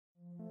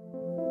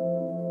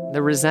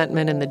The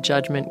resentment and the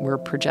judgment we're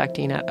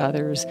projecting at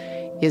others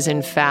is,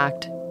 in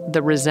fact,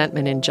 the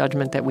resentment and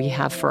judgment that we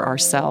have for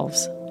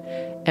ourselves.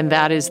 And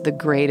that is the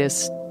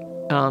greatest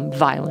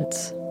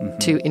violence,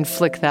 to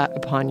inflict that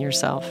upon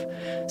yourself.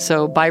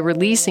 So by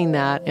releasing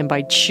that and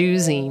by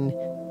choosing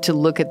to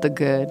look at the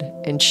good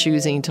and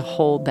choosing to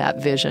hold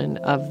that vision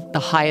of the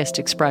highest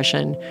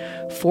expression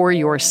for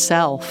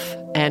yourself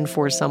and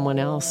for someone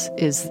else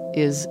is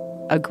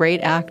a great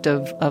act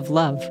of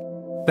love.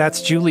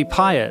 That's Julie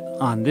Piatt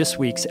on this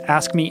week's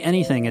Ask Me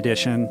Anything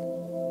edition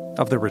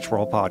of the Rich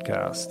Roll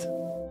Podcast.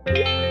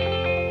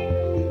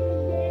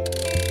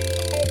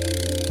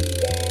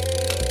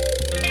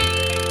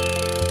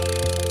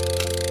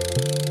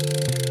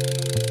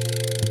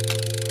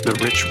 The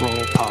Rich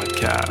Roll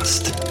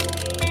Podcast.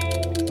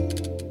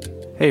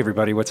 Hey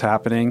everybody, what's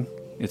happening?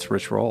 It's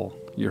Rich Roll,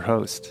 your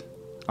host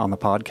on the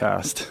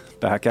podcast.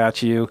 Back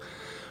at you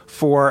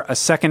for a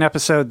second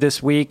episode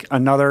this week,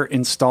 another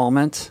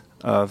installment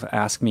of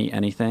Ask Me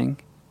Anything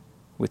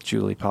with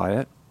Julie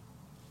Piatt.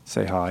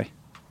 Say hi.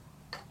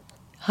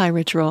 Hi,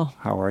 Rich Roll.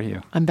 How are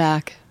you? I'm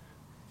back.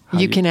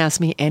 You can ask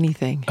me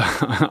anything.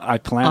 I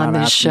plan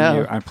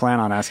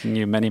on asking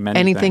you many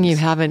anything things. You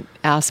haven't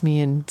asked me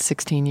in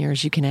 16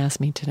 years, you can ask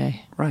me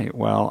today. Right.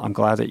 Well, I'm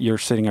glad that you're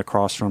sitting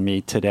across from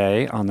me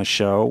today on the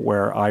show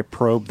where I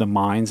probe the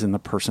minds and the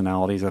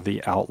personalities of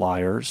the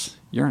outliers.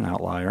 You're an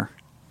outlier.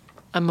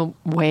 I'm a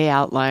way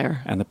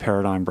outlier. And the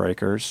paradigm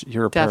breakers.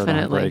 You're a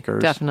paradigm breaker.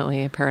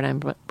 Definitely a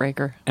paradigm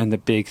breaker. And the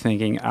big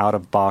thinking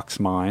out-of-box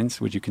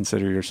minds. Would you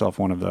consider yourself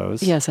one of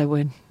those? Yes, I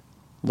would.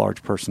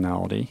 Large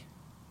personality.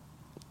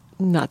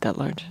 Not that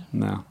large.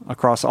 No.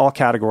 Across all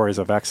categories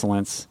of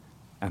excellence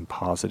and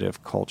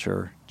positive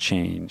culture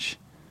change.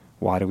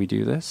 Why do we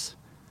do this?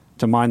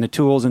 To mine the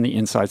tools and the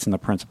insights and the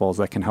principles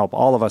that can help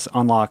all of us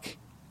unlock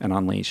and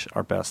unleash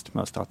our best,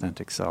 most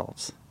authentic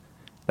selves.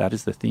 That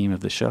is the theme of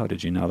the show.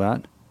 Did you know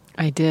that?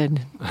 I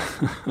did.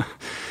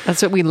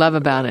 That's what we love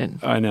about it.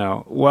 I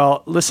know.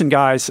 Well, listen,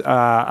 guys,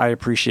 I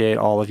appreciate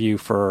all of you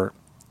for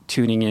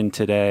tuning in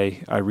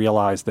today. I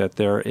realize that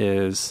there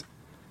is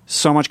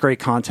so much great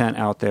content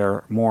out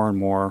there, more and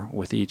more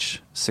with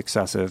each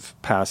successive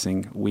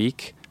passing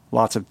week.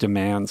 Lots of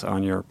demands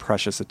on your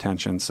precious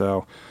attention.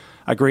 So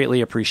I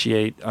greatly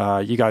appreciate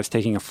you guys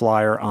taking a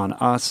flyer on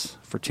us,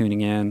 for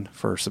tuning in,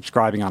 for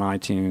subscribing on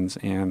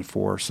iTunes, and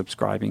for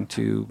subscribing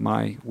to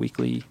my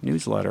weekly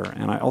newsletter.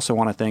 And I also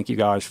want to thank you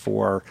guys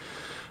for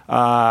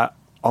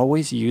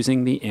always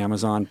using the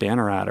Amazon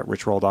banner ad at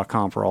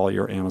richroll.com for all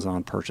your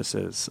Amazon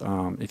purchases.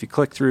 If you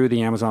click through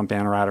the Amazon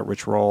banner ad at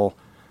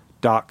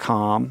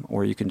richroll.com,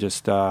 or you can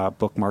just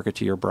bookmark it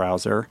to your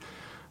browser.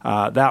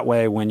 That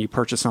way, when you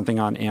purchase something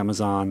on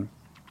Amazon,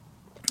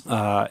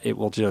 it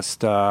will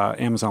just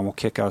Amazon will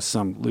kick us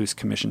some loose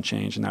commission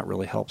change, and that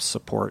really helps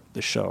support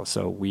the show.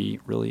 So we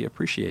really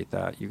appreciate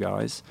that, you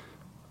guys.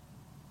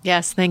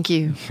 Yes, thank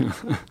you.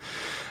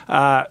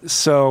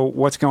 So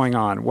what's going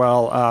on?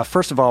 Well,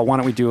 first of all, why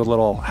don't we do a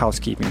little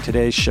housekeeping?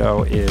 Today's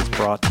show is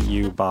brought to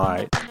you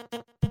by...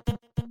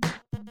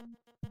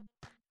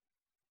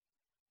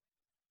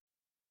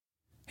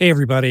 Hey,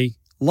 everybody.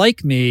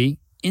 Like me,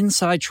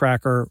 Inside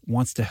Tracker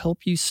wants to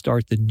help you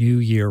start the new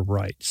year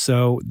right.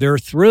 So they're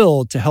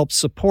thrilled to help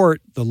support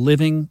the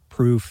Living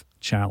Proof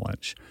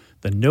Challenge,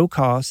 the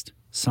no-cost,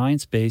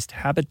 science-based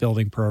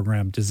habit-building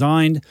program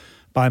designed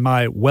by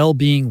my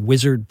well-being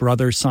wizard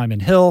brother,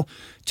 Simon Hill,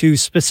 to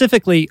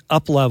specifically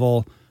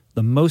up-level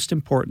the most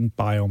important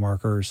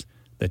biomarkers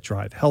that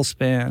drive health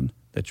span,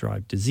 that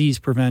drive disease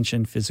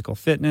prevention, physical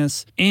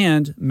fitness,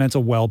 and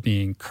mental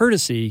well-being,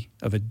 courtesy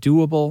of a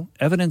doable,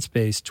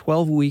 evidence-based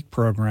 12-week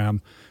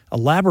program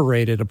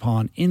elaborated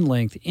upon in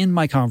length in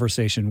my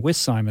conversation with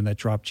Simon that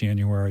dropped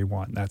January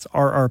 1. That's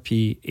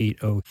RRP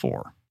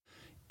 804.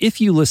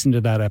 If you listen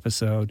to that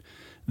episode,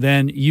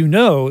 then you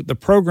know the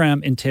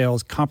program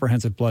entails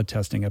comprehensive blood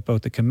testing at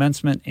both the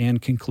commencement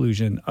and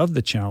conclusion of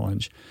the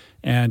challenge.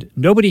 And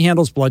nobody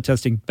handles blood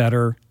testing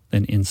better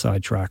than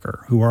Inside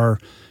Tracker, who are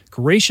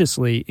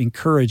graciously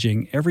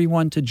encouraging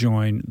everyone to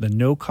join the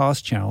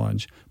no-cost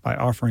challenge by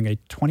offering a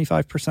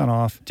 25%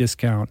 off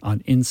discount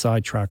on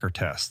Inside Tracker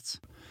tests.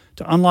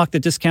 To unlock the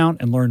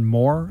discount and learn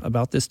more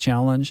about this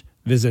challenge,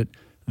 visit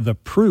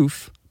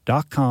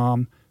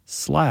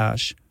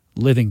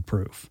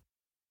theproof.com/livingproof.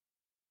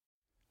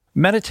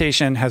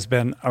 Meditation has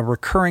been a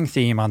recurring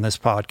theme on this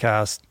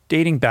podcast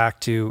dating back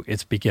to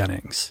its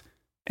beginnings.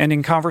 And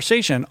in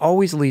conversation,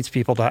 always leads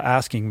people to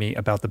asking me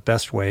about the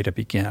best way to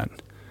begin.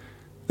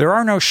 There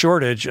are no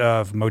shortage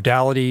of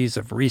modalities,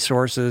 of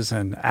resources,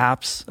 and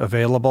apps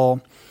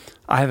available.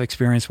 I have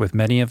experience with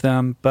many of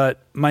them, but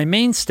my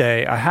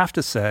mainstay, I have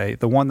to say,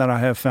 the one that I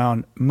have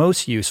found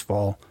most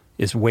useful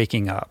is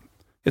Waking Up.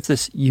 It's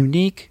this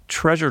unique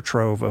treasure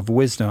trove of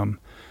wisdom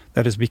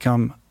that has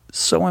become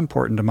so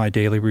important to my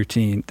daily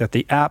routine that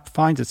the app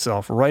finds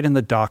itself right in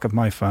the dock of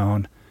my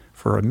phone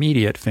for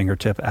immediate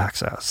fingertip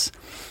access.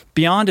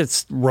 Beyond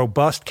its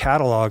robust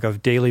catalog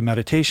of daily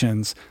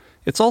meditations,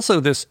 it's also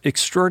this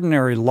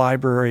extraordinary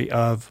library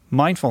of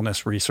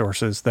mindfulness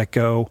resources that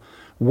go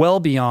well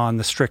beyond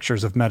the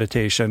strictures of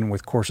meditation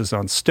with courses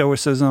on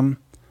stoicism,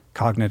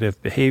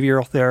 cognitive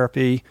behavioral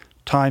therapy,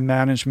 time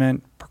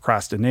management,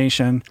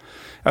 procrastination,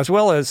 as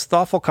well as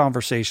thoughtful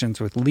conversations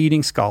with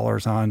leading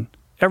scholars on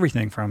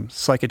everything from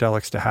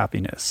psychedelics to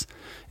happiness.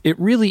 It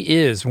really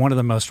is one of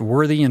the most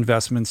worthy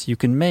investments you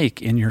can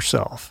make in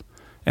yourself.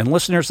 And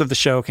listeners of the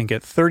show can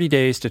get 30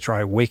 days to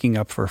try Waking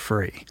Up for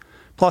free.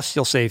 Plus,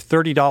 you'll save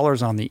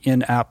 $30 on the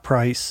in-app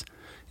price.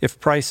 If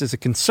price is a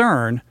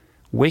concern,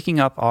 Waking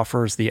Up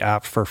offers the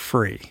app for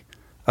free,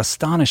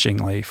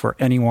 astonishingly for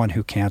anyone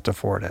who can't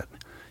afford it.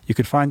 You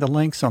can find the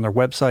links on their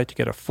website to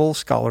get a full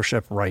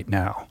scholarship right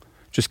now.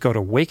 Just go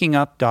to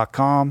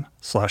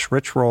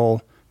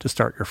wakingup.com/richroll to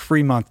start your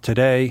free month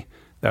today.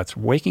 That's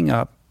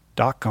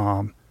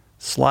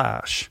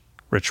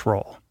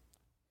wakingup.com/richroll.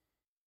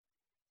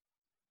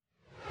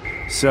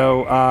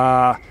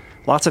 So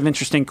lots of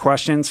interesting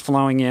questions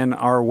flowing in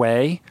our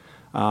way.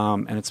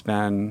 And it's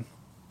been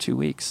 2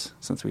 weeks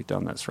since we've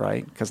done this,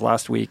 right? Because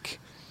last week,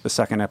 the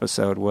second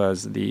episode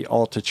was the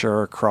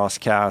Altucher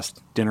Crosscast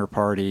dinner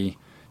party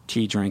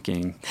tea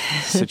drinking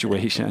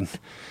situation,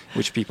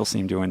 which people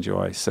seem to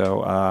enjoy.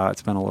 So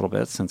it's been a little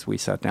bit since we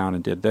sat down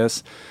and did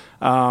this.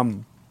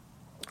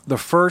 The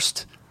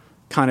first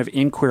kind of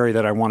inquiry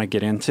that I want to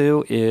get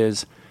into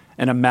is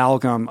an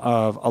amalgam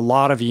of a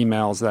lot of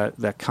emails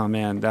that come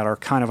in that are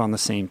kind of on the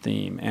same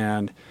theme.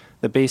 And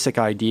the basic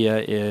idea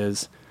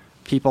is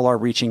people are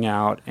reaching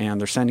out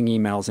and they're sending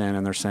emails in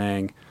and they're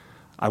saying,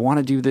 I want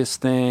to do this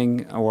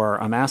thing, or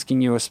I'm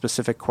asking you a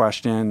specific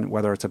question,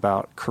 whether it's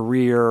about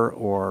career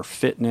or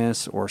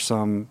fitness or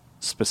some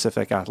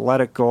specific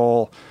athletic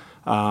goal.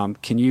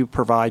 Can you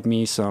provide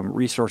me some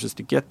resources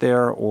to get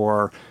there?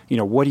 Or,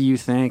 what do you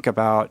think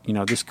about,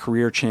 this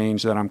career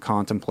change that I'm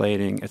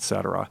contemplating, et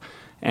cetera?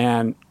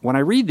 And when I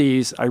read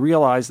these, I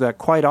realize that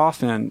quite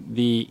often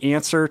the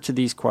answer to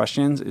these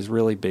questions is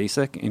really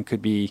basic and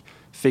could be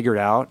figured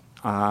out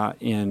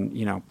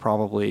in,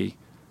 probably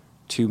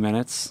 2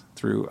 minutes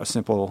through a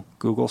simple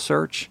Google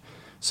search.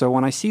 So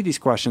when I see these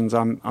questions,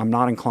 I'm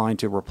not inclined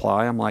to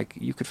reply. I'm like,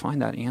 you could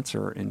find that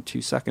answer in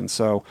 2 seconds.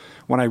 So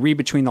when I read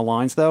between the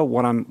lines, though,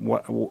 what I'm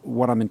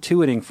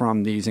intuiting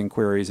from these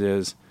inquiries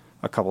is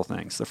a couple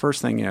things. The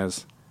first thing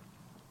is,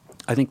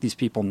 I think these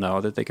people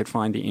know that they could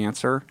find the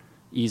answer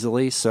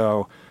easily,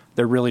 so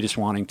they're really just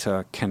wanting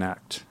to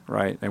connect,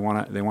 right? They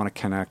want to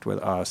connect with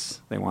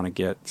us. They want to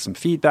get some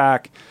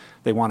feedback.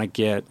 They want to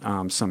get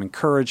some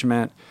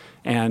encouragement,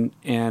 and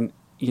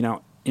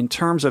in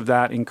terms of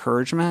that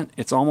encouragement,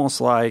 it's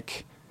almost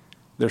like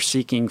they're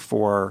seeking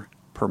for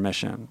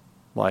permission.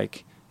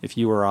 Like if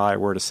you or I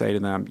were to say to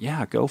them,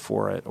 yeah, go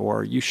for it,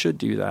 or you should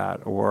do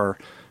that, or,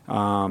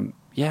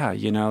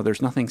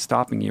 there's nothing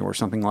stopping you, or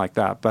something like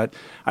that. But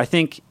I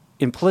think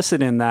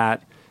implicit in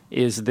that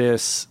is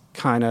this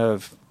kind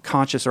of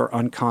conscious or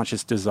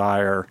unconscious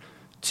desire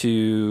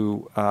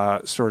to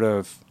sort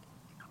of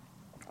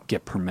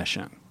get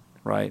permission,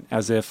 right?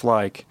 As if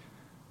like,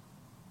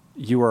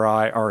 you or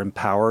I are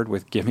empowered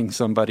with giving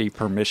somebody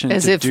permission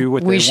to do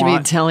what they want. As if we should be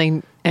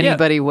telling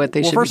anybody what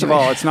they should be doing. Well, first of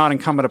all, it's not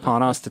incumbent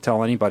upon us to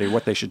tell anybody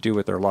what they should do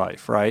with their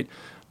life, right?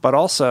 But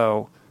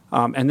also,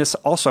 and this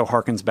also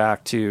harkens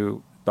back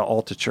to the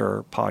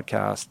Altucher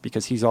podcast,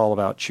 because he's all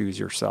about choose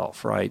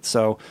yourself, right?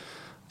 So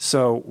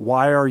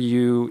why are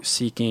you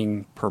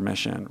seeking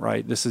permission,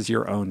 right? This is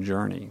your own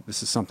journey.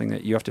 This is something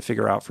that you have to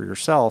figure out for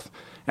yourself.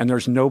 And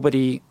there's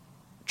nobody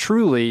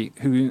truly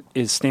who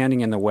is standing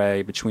in the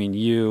way between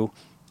you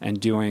and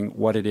doing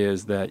what it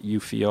is that you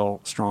feel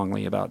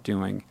strongly about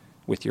doing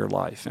with your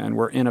life. And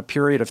we're in a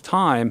period of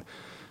time,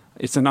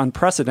 it's an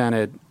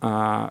unprecedented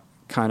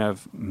kind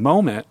of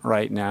moment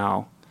right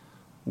now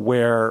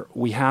where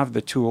we have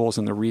the tools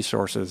and the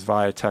resources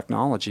via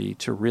technology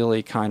to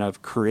really kind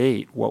of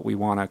create what we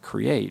want to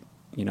create.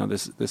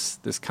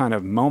 This kind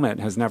of moment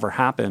has never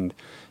happened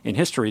in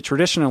history.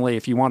 Traditionally,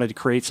 if you wanted to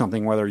create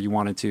something, whether you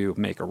wanted to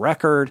make a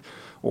record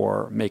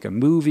or make a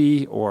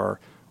movie or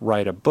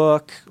write a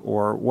book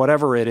or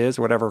whatever it is,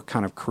 whatever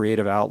kind of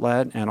creative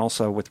outlet, and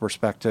also with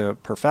respect to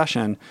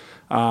profession,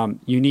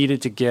 you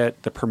needed to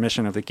get the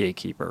permission of the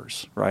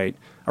gatekeepers, right?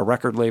 A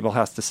record label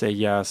has to say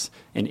yes.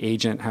 An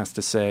agent has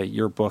to say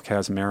your book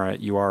has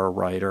merit. You are a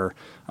writer.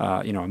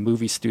 A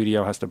movie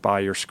studio has to buy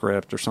your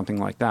script or something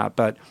like that.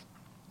 But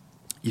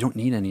you don't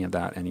need any of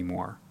that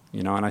anymore,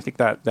 And I think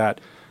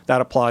that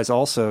applies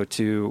also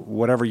to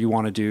whatever you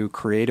want to do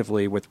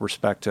creatively with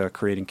respect to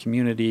creating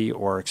community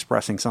or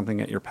expressing something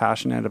that you're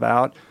passionate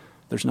about.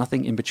 There's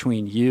nothing in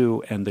between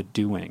you and the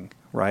doing,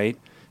 right?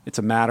 It's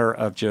a matter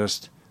of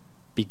just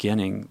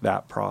beginning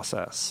that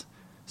process.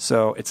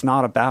 So it's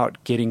not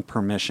about getting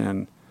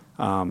permission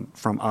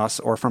from us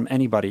or from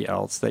anybody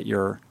else that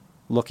you're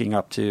looking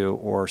up to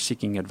or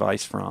seeking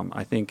advice from.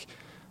 I think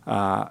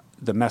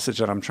the message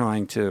that I'm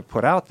trying to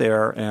put out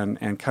there and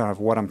kind of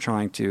what I'm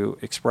trying to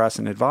express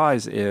and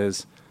advise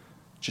is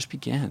just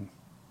begin,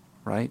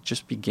 right?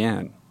 Just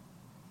begin.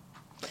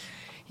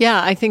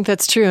 Yeah, I think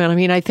that's true.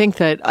 And I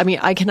think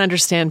I can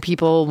understand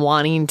people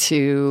wanting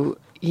to,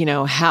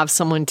 have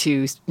someone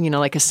to,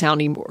 like a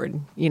sounding board,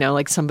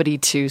 like somebody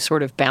to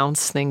sort of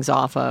bounce things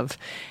off of.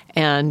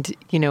 And,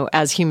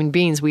 as human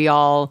beings, we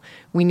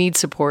need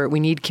support, we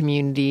need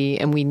community,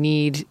 and we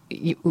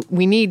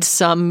need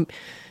some,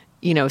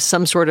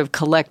 some sort of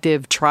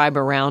collective tribe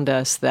around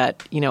us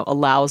that,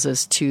 allows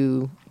us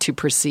to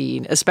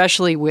proceed,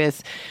 especially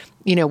with,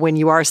 when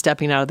you are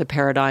stepping out of the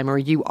paradigm, or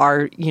you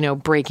are,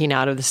 breaking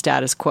out of the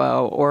status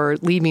quo, or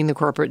leaving the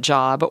corporate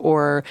job,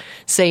 or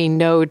saying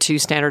no to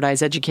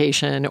standardized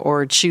education,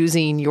 or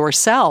choosing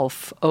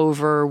yourself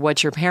over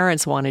what your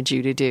parents wanted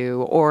you to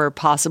do, or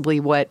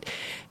possibly what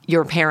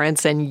your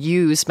parents and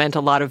you spent a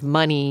lot of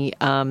money,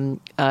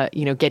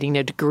 getting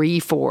a degree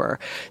for.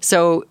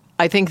 So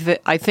I think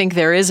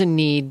there is a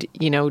need,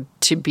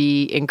 to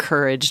be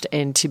encouraged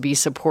and to be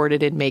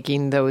supported in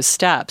making those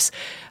steps.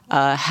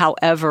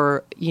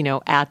 However,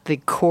 at the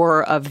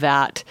core of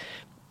that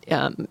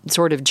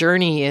sort of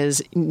journey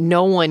is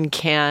no one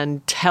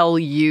can tell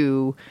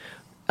you,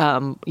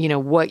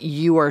 what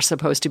you are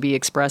supposed to be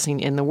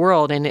expressing in the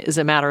world. And as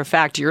a matter of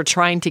fact, you're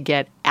trying to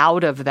get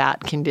out of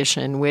that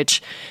condition,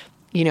 which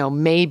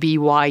may be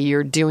why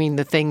you're doing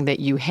the thing that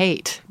you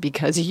hate,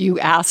 because you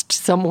asked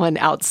someone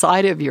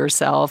outside of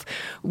yourself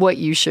what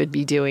you should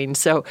be doing.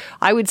 So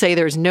I would say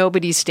there's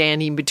nobody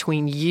standing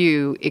between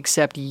you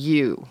except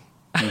you.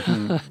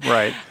 Mm-hmm.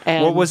 Right.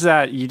 What was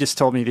that? You just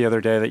told me the other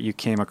day that you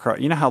came across,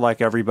 how like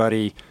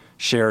everybody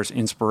shares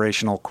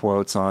inspirational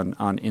quotes on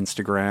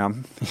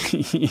Instagram.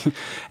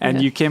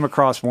 And you came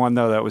across one,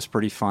 though, that was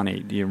pretty funny.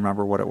 Do you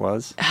remember what it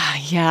was?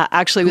 Yeah,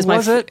 actually,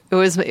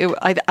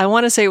 I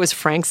want to say it was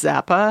Frank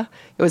Zappa.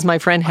 It was my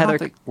friend Heather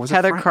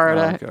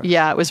Carter. Oh, okay.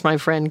 Yeah, it was my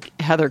friend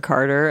Heather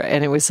Carter,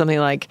 and it was something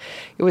like,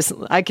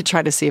 I could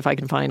try to see if I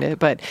can find it,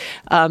 but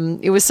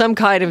it was some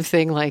kind of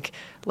thing like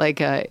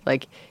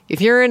if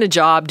you're in a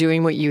job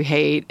doing what you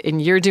hate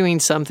and you're doing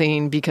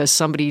something because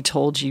somebody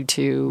told you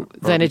to,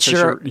 then it's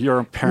your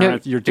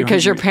parent. You're doing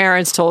because your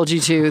parents told you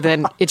to,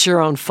 then it's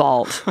your own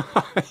fault.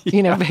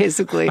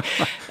 Basically.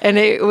 And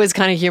it was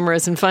kind of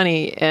humorous and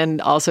funny, and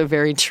also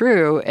very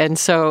true. And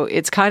so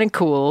it's kind of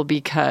cool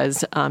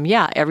because,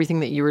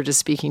 everything that you were just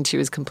speaking to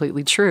is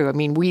completely true. I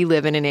mean, we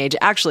live in an age.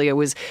 Actually, I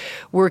was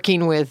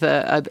working with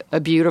a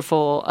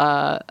beautiful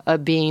a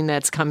being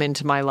that's come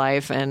into my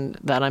life and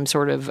that I'm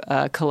sort of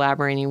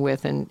collaborating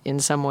with in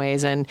some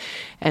ways. And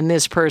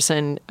this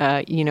person,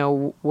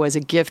 was a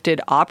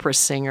gifted opera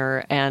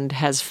singer and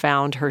has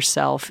found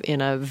herself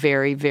in a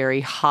very,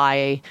 very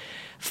high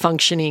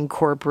functioning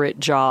corporate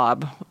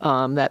job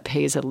that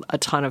pays a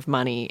ton of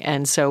money.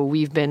 And so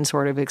we've been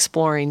sort of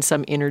exploring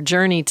some inner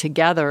journey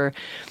together.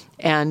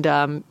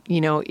 And,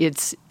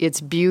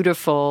 it's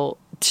beautiful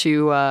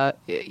to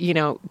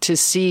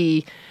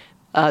see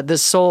the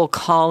soul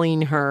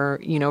calling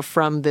her,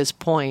 from this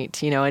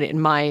point,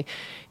 and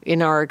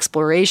in our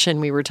exploration,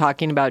 we were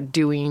talking about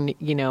doing,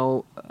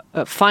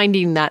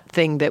 finding that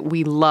thing that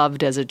we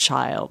loved as a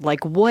child.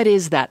 Like, what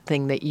is that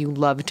thing that you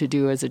love to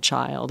do as a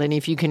child? And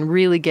if you can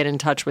really get in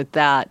touch with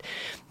that,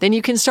 then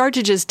you can start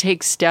to just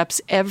take steps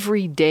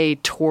every day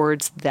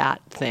towards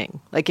that thing.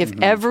 Like, if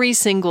every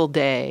single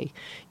day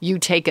you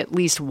take at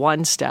least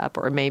one step,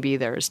 or maybe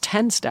there's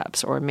 10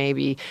 steps, or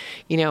maybe,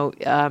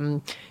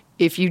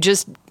 if you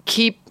just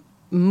keep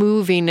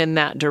moving in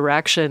that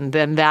direction,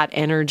 then that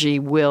energy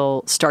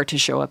will start to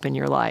show up in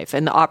your life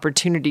and the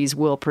opportunities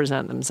will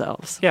present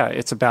themselves. Yeah,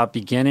 it's about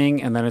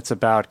beginning, and then it's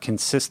about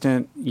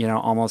consistent,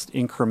 almost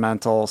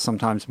incremental,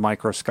 sometimes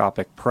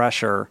microscopic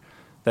pressure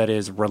that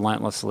is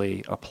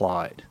relentlessly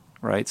applied,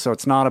 right? So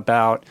it's not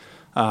about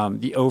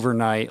the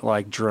overnight,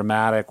 like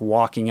dramatic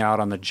walking out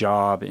on the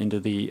job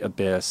into the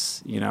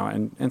abyss,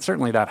 and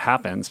certainly that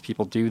happens.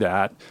 People do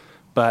that.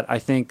 But I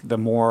think the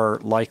more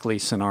likely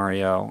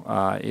scenario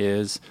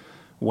is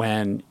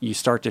when you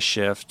start to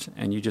shift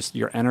and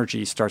your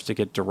energy starts to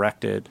get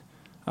directed,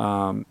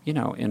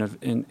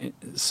 in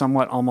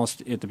somewhat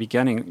almost at the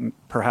beginning,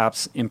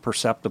 perhaps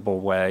imperceptible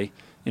way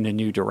in a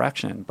new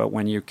direction. But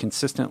when you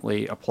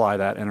consistently apply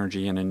that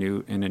energy in a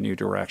new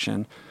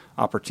direction,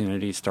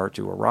 opportunities start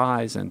to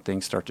arise and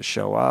things start to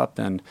show up.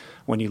 And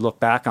when you look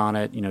back on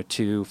it,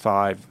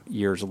 2-5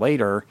 years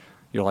later,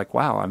 you're like,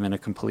 wow, I'm in a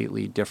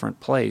completely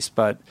different place.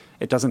 But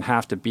it doesn't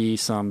have to be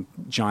some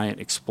giant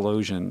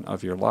explosion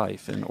of your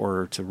life in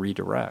order to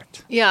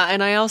redirect. Yeah,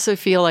 and I also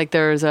feel like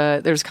there's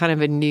kind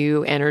of a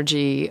new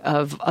energy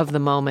of the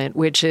moment,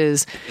 which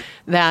is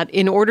that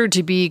in order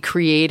to be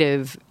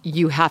creative,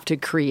 you have to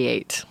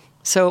create.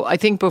 So I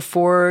think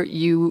before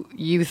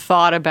you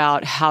thought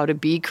about how to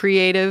be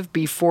creative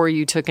before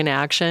you took an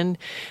action,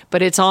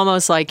 but it's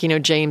almost like,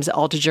 James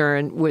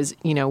Altucher was,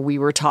 we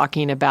were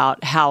talking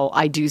about how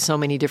I do so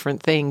many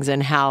different things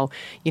and how,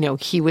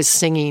 he was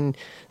singing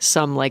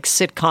some like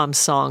sitcom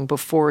song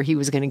before he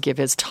was going to give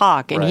his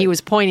talk. And He was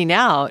pointing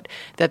out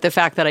that the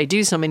fact that I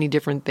do so many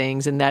different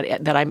things and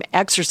that I'm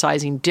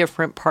exercising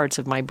different parts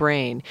of my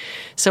brain.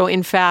 So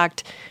in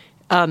fact,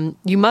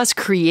 you must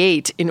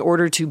create in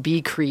order to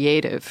be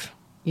creative,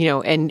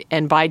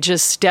 and by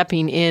just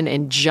stepping in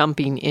and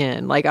jumping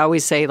in. Like I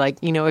always say,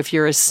 if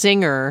you're a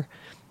singer,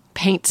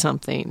 paint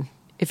something.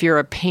 If you're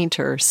a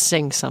painter,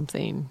 sing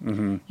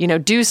something.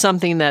 Do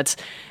something that's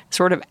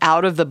sort of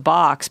out of the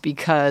box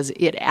because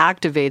it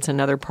activates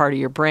another part of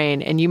your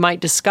brain, and you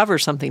might discover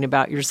something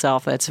about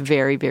yourself that's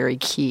very, very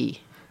key.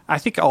 I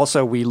think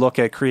also we look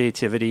at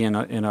creativity in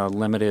a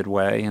limited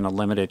way, in a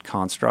limited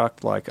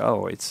construct, like,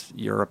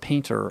 you're a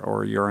painter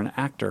or you're an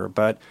actor.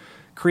 But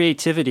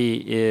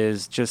creativity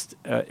is just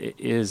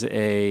is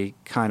a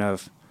kind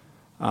of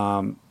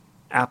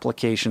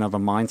application of a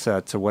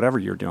mindset to whatever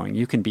you're doing.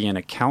 You can be an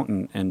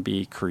accountant and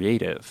be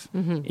creative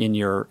in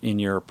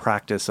your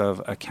practice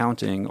of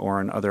accounting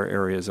or in other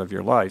areas of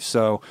your life.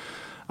 So,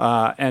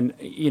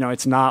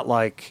 it's not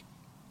like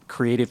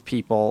creative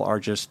people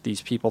are just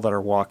these people that are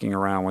walking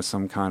around with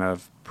some kind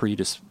of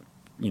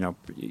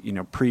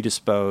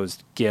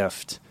predisposed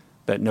gift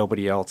that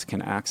nobody else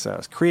can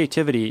access.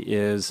 Creativity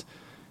is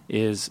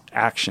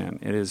action.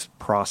 It is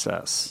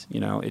process.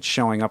 It's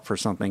showing up for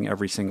something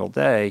every single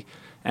day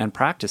and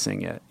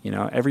practicing it.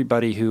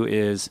 Everybody who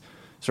is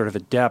sort of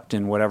adept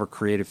in whatever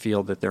creative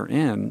field that they're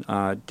in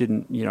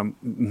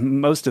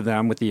most of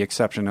them, with the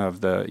exception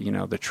of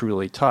the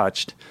truly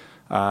touched,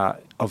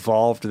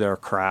 evolved their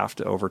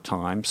craft over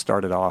time,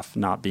 started off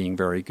not being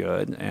very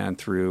good, and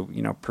through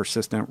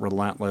persistent,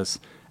 relentless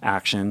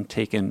action,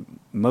 taken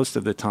most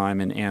of the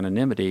time in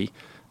anonymity,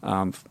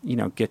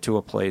 get to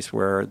a place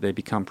where they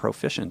become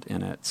proficient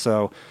in it.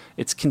 So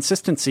it's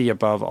consistency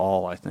above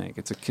all, I think.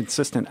 It's a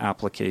consistent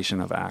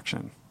application of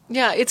action.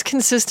 Yeah, it's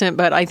consistent,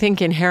 but I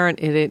think inherent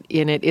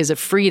in it is a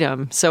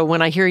freedom. So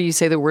when I hear you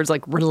say the words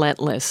like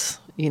relentless,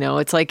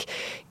 it's like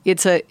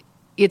it's a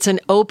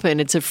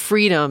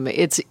freedom.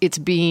 It's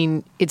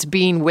being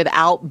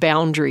without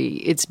boundary.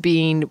 It's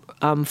being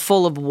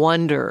full of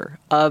wonder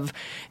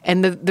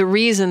and the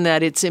reason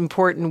that it's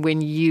important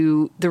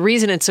the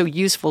reason it's so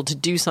useful to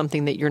do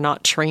something that you're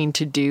not trained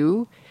to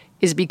do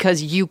is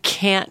because you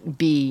can't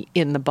be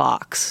in the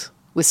box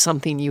with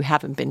something you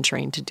haven't been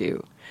trained to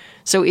do.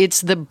 So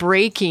it's the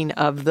breaking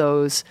of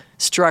those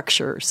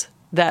structures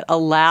that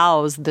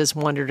allows this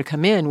wonder to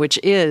come in, which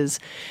is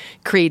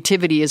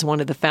creativity is one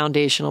of the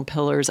foundational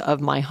pillars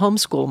of my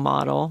homeschool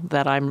model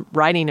that I'm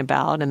writing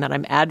about and that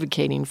I'm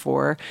advocating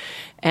for.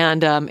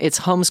 And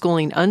it's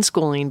homeschooling,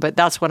 unschooling, but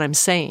that's what I'm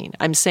saying.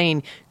 I'm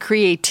saying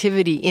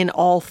creativity in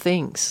all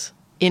things,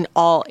 in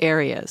all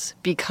areas,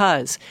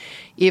 because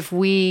if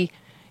we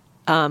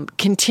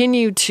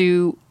continue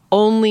to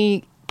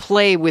only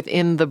play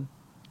within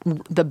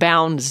the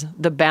bounds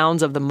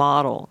of the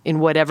model in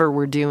whatever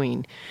we're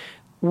doing,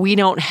 we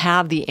don't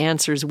have the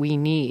answers we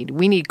need.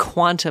 We need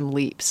quantum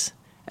leaps.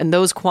 And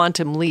those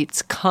quantum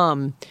leaps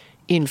come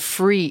in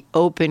free,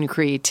 open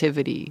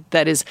creativity.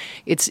 That is,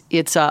 it's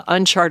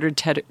uncharted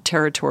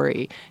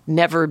territory,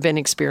 never been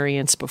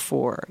experienced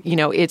before.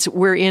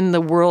 We're in the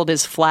world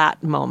is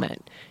flat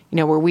moment,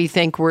 where we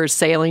think we're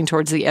sailing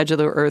towards the edge of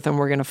the earth and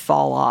we're going to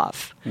fall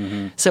off.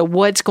 So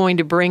what's going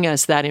to bring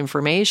us that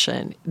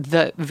information?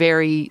 The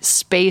very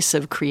space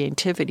of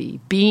creativity,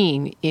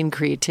 being in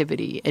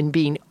creativity and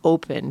being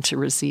open to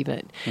receive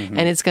it. And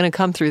it's going to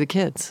come through the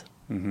kids.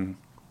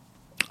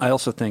 I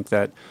also think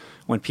that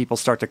when people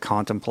start to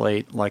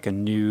contemplate like a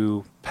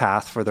new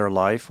path for their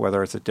life,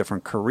 whether it's a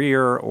different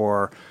career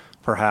or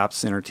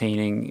perhaps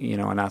entertaining,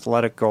 an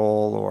athletic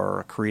goal or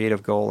a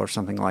creative goal or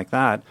something like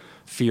that,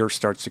 fear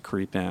starts to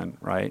creep in,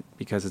 right?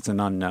 Because it's an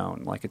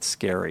unknown, like it's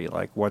scary.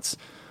 Like what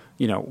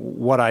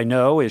I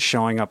know is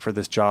showing up for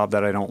this job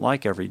that I don't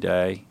like every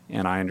day,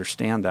 and I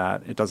understand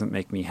that. It doesn't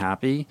make me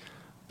happy,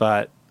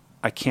 but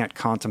I can't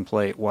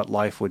contemplate what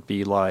life would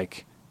be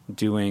like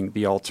doing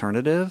the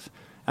alternative,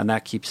 and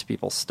that keeps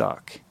people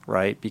stuck,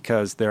 right?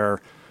 Because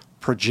they're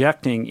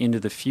projecting into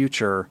the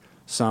future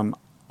some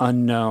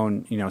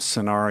unknown,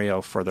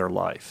 scenario for their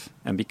life.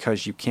 And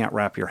because you can't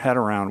wrap your head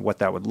around what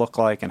that would look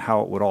like and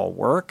how it would all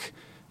work,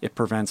 it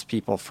prevents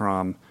people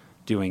from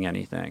doing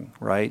anything,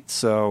 right?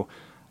 So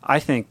I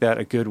think that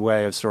a good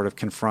way of sort of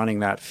confronting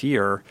that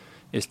fear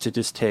is to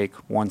just take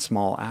one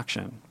small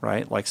action,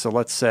 right? Like, so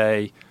let's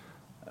say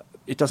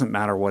it doesn't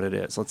matter what it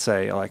is. Let's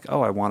say like,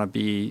 I want to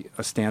be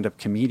a stand-up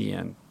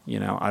comedian.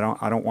 I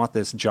don't want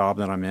this job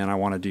that I'm in. I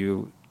want to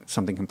do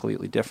something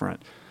completely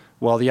different.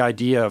 Well, the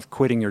idea of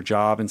quitting your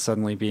job and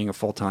suddenly being a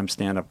full-time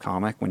stand-up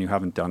comic when you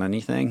haven't done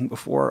anything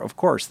before, of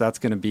course, that's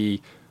going to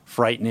be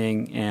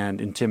frightening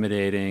and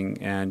intimidating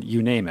and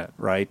you name it,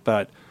 right?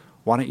 But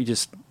why don't you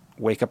just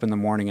wake up in the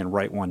morning and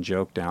write one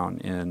joke down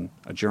in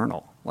a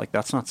journal? Like,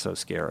 that's not so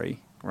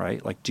scary,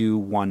 right? Like, do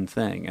one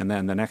thing. And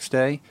then the next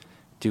day,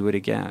 do it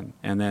again.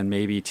 And then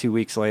maybe 2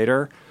 weeks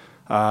later,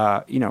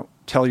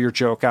 tell your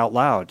joke out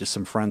loud to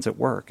some friends at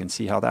work and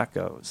see how that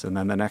goes. And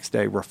then the next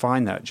day,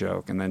 refine that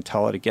joke and then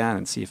tell it again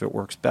and see if it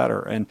works better.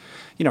 And,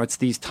 it's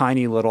these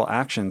tiny little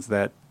actions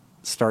that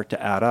start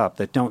to add up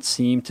that don't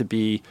seem to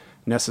be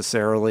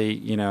necessarily,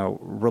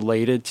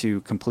 related to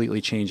completely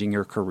changing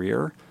your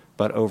career.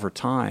 But over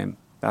time,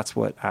 that's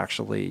what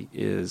actually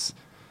is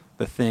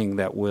the thing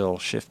that will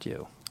shift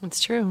you. It's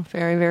true.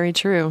 Very, very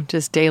true.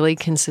 Just daily,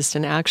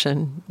 consistent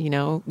action,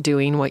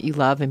 doing what you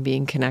love and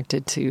being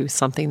connected to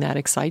something that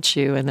excites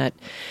you and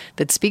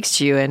that speaks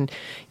to you. And,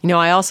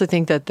 I also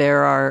think that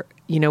there are,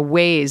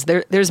 ways,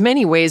 there's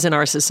many ways in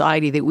our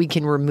society that we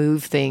can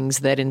remove things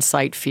that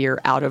incite fear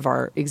out of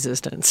our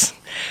existence.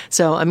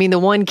 So, the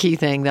one key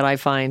thing that I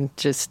find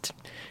just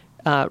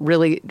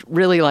really,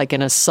 really like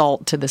an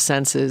assault to the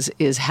senses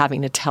is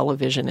having a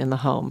television in the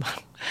home.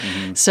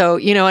 Mm-hmm. So,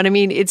 you know what I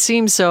mean? It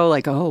seems so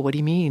like, oh, what do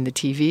you mean, the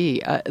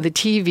TV? The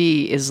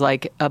TV is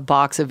like a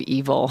box of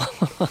evil.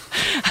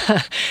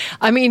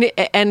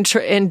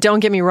 And don't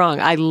get me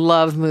wrong, I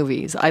love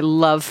movies. I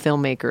love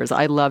filmmakers.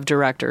 I love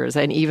directors.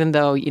 And even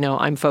though,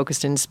 I'm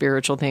focused in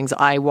spiritual things,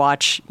 I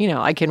watch,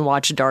 I can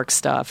watch dark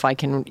stuff. I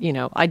can,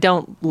 I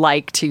don't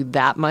like to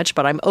that much,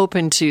 but I'm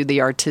open to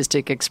the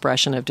artistic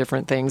expression of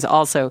different things.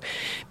 Also,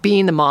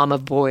 being the mom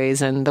of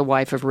boys and the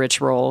wife of Rich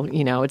Roll,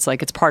 it's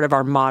like it's part of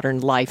our modern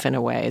life in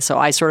a way. So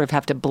I sort of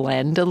have to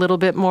blend a little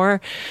bit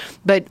more.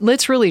 But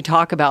let's really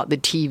talk about the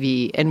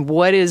TV and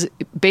what is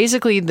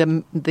basically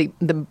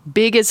the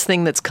biggest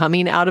thing that's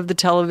coming out of the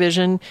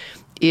television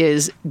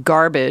is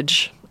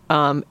garbage,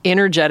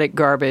 energetic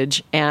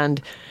garbage,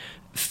 and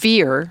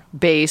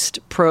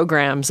fear-based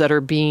programs that are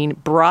being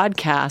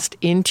broadcast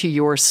into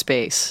your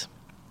space.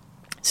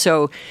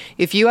 So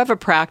if you have a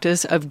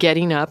practice of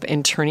getting up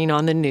and turning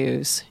on the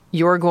news,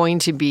 you're going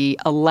to be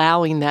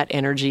allowing that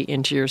energy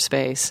into your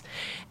space.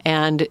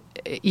 And,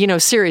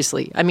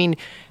 seriously,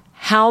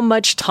 how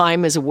much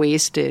time is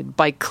wasted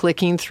by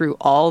clicking through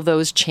all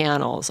those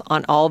channels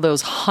on all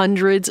those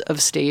hundreds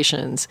of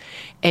stations?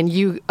 And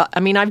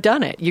I've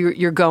done it.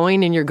 You're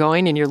going and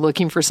you're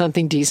looking for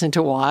something decent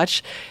to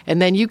watch.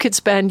 And then you could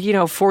spend,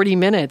 40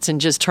 minutes and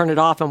just turn it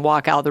off and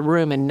walk out of the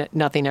room and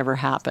nothing ever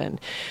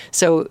happened.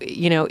 So,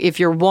 if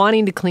you're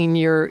wanting to clean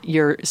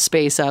your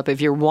space up,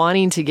 if you're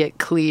wanting to get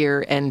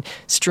clear and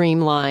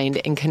streamlined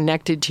and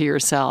connected to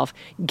yourself,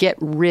 get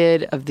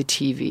rid of the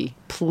TV,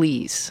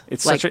 please.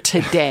 It's like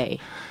today.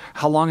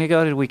 How long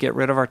ago did we get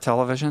rid of our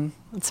television?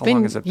 How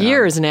long has it been?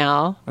 Years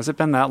now. Has it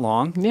been that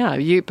long? Yeah,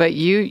 you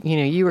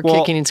were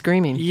kicking and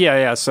screaming.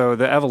 Yeah. So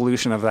the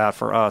evolution of that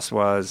for us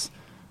was,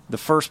 the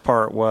first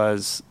part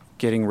was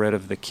getting rid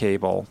of the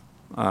cable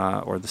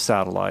or the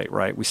satellite.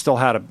 Right. We still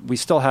had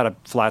a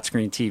flat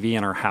screen TV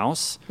in our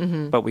house,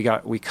 mm-hmm. but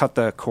we cut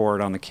the cord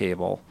on the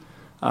cable,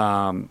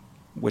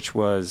 which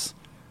was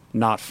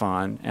not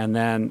fun. And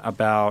then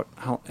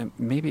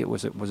maybe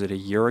was it a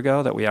year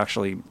ago that we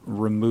actually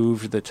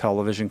removed the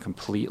television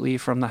completely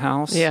from the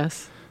house?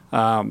 Yes.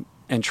 And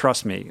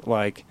trust me,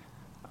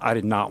 I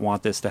did not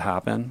want this to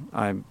happen.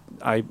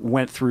 I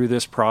went through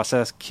this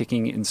process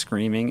kicking and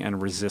screaming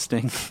and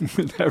resisting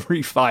with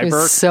every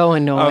fiber so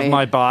annoying. Of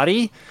my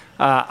body.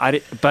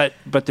 But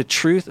the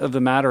truth of the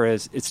matter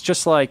is, it's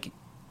just like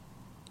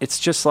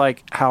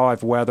how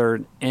I've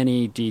weathered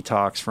any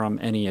detox from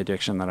any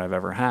addiction that I've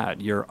ever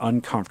had. You're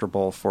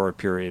uncomfortable for a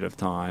period of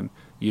time.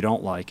 You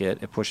don't like it.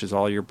 It pushes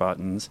all your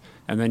buttons.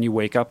 And then you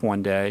wake up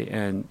one day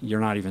and you're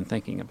not even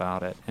thinking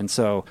about it. And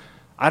so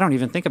I don't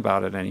even think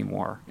about it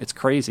anymore. It's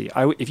crazy.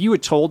 If you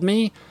had told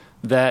me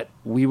that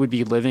we would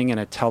be living in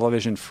a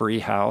television-free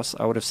house,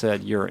 I would have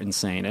said, you're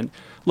insane. And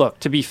look,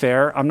 to be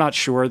fair, I'm not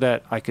sure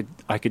that I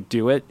could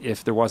do it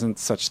if there wasn't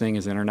such thing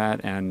as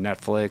internet and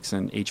Netflix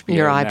and HBO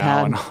Your now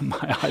iPad. And on my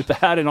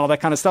iPad and all that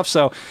kind of stuff.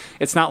 So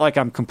it's not like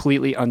I'm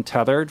completely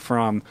untethered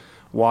from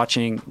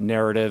watching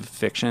narrative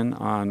fiction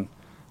on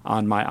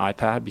my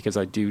iPad, because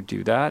I do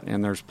that,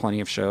 and there's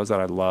plenty of shows that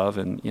I love,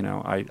 and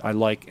I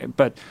like,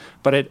 but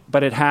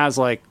it has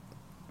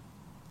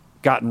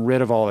gotten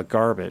rid of all the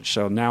garbage.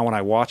 So now when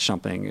I watch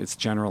something, it's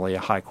generally a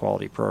high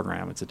quality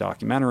program. It's a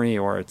documentary,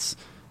 or it's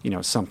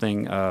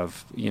something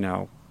of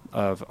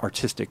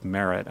artistic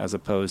merit, as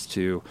opposed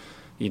to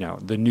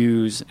the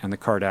news and the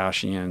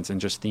Kardashians and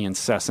just the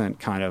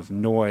incessant kind of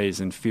noise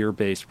and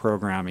fear-based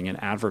programming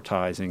and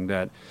advertising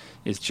that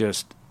is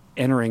just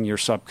entering your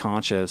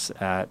subconscious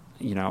at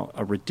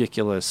a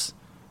ridiculous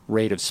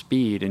rate of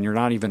speed, and you're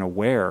not even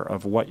aware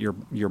of what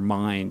your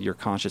mind, your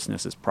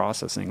consciousness is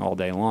processing all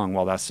day long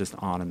while that's just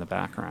on in the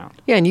background.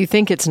 Yeah, and you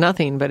think it's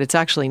nothing, but it's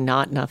actually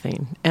not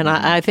nothing. And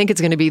mm-hmm. I think it's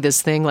going to be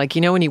this thing,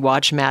 when you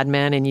watch Mad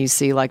Men and you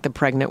see the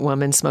pregnant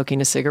woman smoking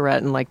a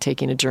cigarette and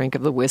taking a drink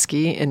of the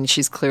whiskey, and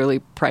she's clearly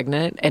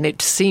pregnant, and it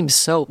seems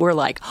so, we're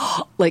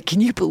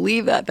can you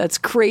believe that? That's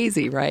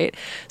crazy, right?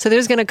 So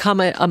there's going to come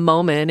a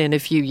moment in a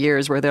few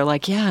years where they're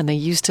yeah, and they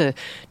used to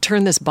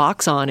turn this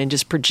box on and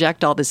just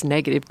project all this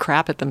negative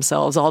crap at themselves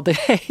all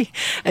day,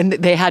 and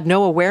they had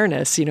no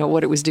awareness,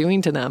 what it was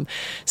doing to them.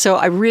 So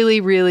I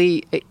really,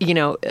 really,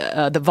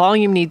 the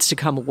volume needs to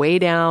come way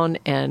down,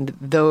 and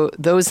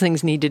those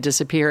things need to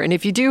disappear. And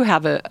if you do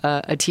have a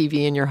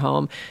TV in your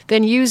home,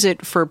 then use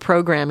it for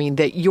programming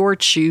that you're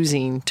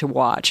choosing to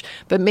watch,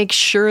 but make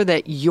sure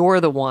that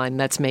you're the one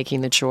that's making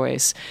the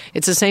choice.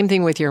 It's the same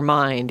thing with your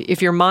mind.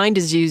 If your mind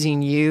is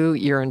using you,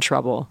 you're in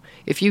trouble.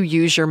 If you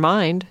use your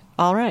mind,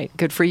 all right,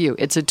 good for you.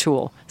 It's a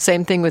tool.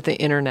 Same thing with the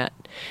internet.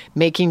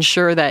 making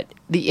sure that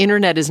the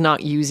internet is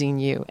not using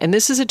you. And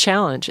this is a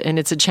challenge, and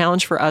it's a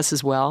challenge for us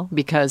as well,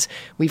 because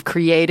we've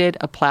created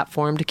a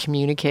platform to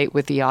communicate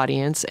with the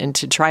audience and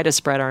to try to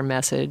spread our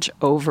message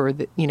over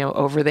the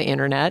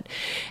internet.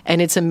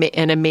 And it's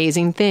an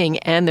amazing thing.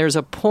 And there's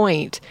a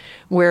point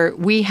where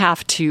we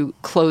have to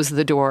close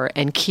the door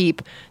and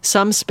keep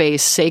some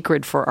space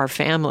sacred for our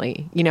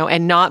family,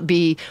 and not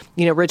be,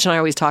 Rich and I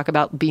always talk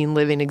about being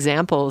living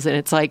examples. And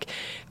it's like,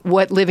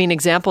 what living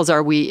examples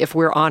are we if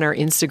we're on our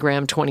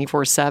Instagram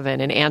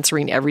 24/7 and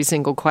answering every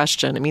single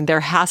question? I mean, there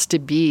has to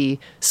be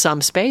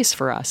some space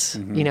for us,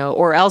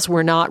 or else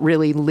we're not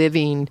really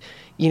living,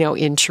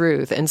 in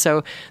truth. And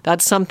so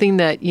that's something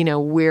that,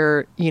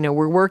 we're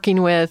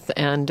working with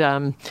and,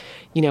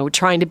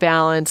 trying to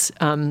balance.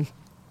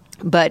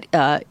 But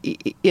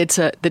it's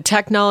the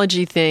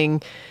technology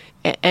thing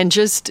and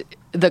just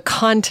the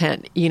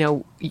content,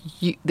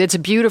 it's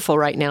beautiful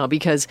right now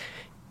because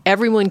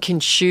everyone can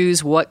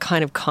choose what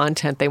kind of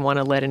content they want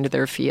to let into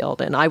their field.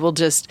 And I will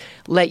just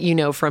let you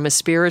know from a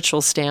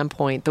spiritual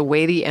standpoint, the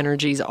way the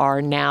energies are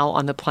now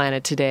on the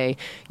planet today,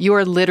 you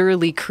are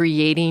literally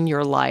creating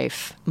your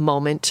life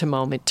moment to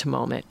moment to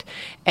moment.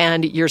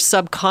 And your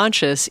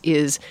subconscious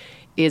is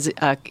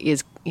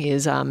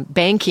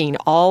banking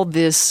all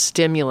this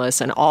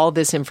stimulus and all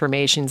this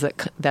information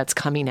that's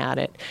coming at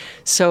it.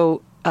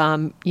 So,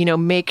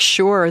 make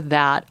sure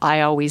that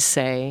I always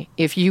say,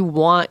 if you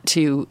want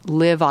to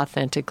live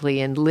authentically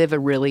and live a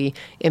really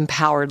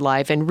empowered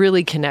life and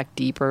really connect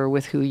deeper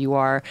with who you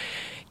are,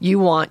 you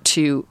want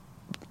to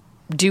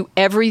do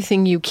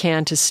everything you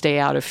can to stay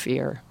out of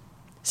fear.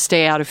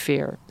 Stay out of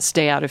fear.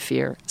 Stay out of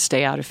fear.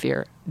 Stay out of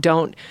fear.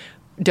 Don't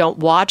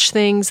watch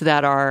things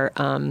that are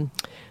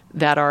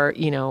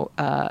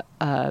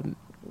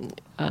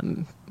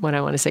what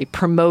I want to say,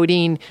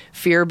 promoting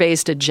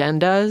fear-based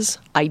agendas,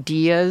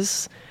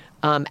 ideas,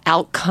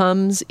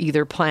 outcomes,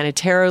 either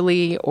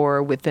planetarily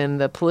or within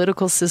the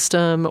political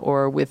system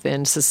or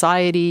within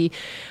society,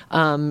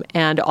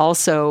 and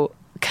also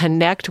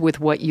connect with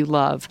what you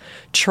love.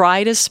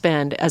 Try to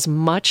spend as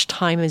much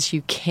time as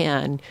you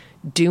can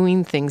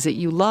doing things that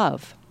you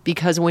love.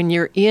 Because when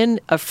you're in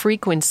a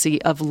frequency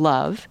of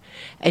love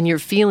and you're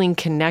feeling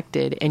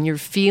connected and you're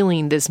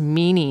feeling this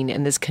meaning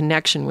and this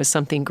connection with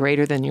something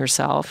greater than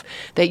yourself,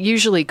 that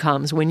usually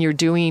comes when you're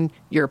doing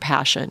your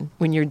passion,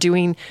 when you're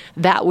doing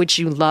that which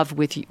you loved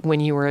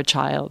when you were a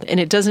child. And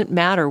it doesn't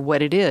matter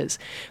what it is.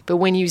 But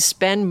when you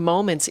spend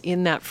moments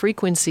in that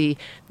frequency,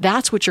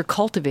 that's what you're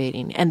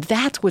cultivating and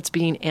that's what's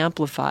being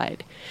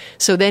amplified.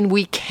 So then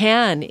we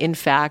can, in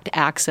fact,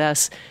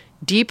 access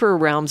deeper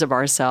realms of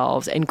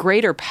ourselves and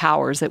greater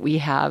powers that we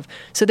have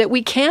so that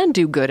we can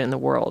do good in the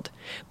world.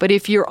 But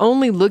if you're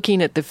only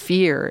looking at the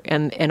fear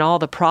and all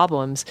the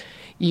problems,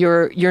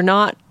 you're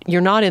not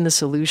in the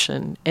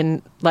solution.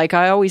 And like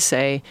I always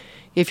say,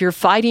 if you're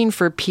fighting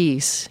for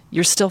peace,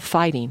 you're still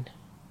fighting.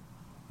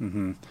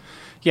 Mm-hmm.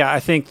 Yeah, I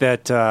think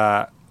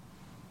that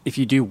if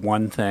you do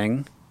one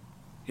thing,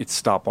 it's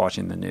stop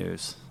watching the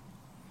news.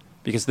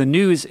 Because the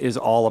news is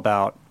all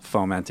about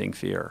fomenting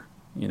fear.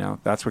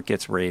 That's what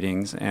gets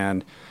ratings,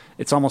 and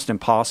it's almost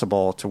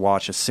impossible to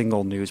watch a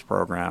single news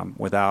program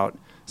without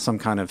some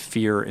kind of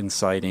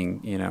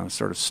fear-inciting,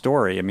 sort of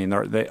story. I mean,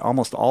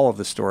 almost all of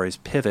the stories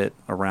pivot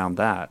around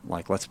that.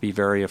 Like, let's be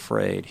very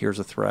afraid. Here's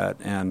a threat,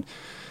 and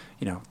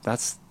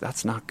that's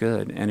not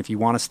good. And if you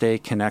want to stay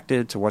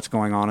connected to what's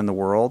going on in the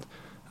world,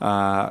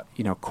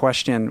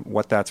 question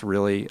what that's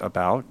really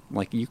about.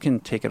 Like, you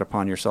can take it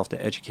upon yourself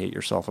to educate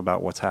yourself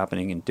about what's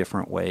happening in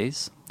different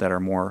ways that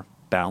are more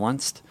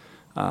balanced.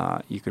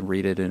 You can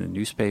read it in a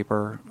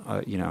newspaper,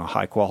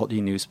 high-quality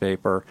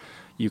newspaper.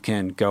 You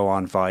can go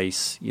on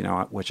Vice,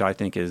 which I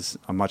think is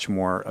a much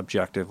more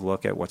objective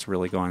look at what's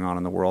really going on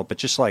in the world. But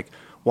just like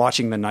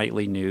watching the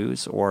nightly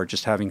news or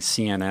just having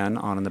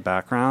CNN on in the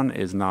background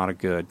is not a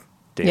good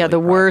daily the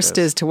practice. Worst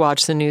is to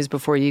watch the news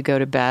before you go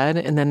to bed,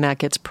 and then that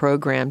gets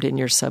programmed in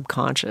your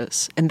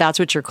subconscious. And that's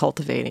what you're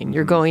cultivating. Mm-hmm.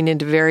 You're going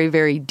into very,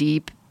 very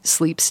deep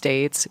sleep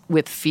states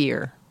with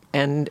fear.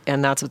 And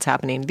that's what's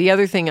happening. The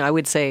other thing I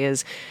would say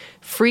is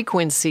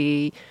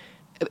frequency.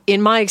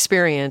 In my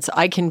experience,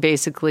 I can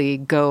basically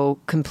go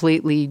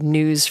completely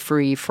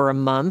news-free for a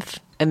month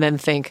and then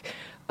think,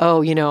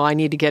 I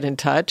need to get in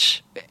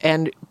touch.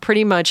 And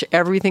pretty much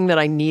everything that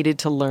I needed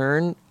to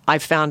learn, I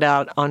found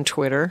out on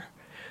Twitter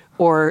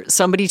or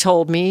somebody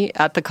told me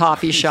at the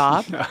coffee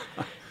shop.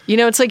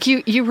 It's like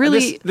you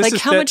really,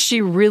 how much do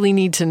you really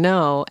need to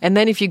know? And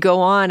then if you go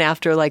on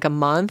after like a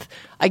month,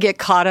 I get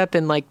caught up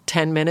in like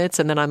 10 minutes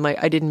and then I'm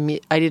like, I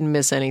didn't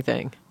miss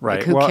anything. Right.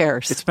 Like, who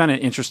cares? It's been an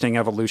interesting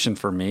evolution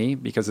for me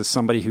because as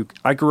somebody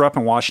I grew up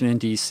in Washington,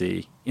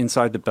 D.C.,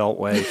 inside the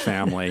Beltway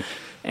family.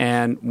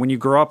 And when you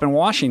grow up in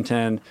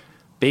Washington,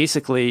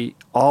 basically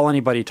all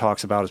anybody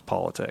talks about is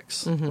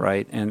politics, mm-hmm.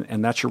 right?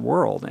 And that's your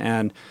world.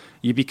 And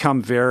you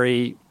become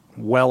very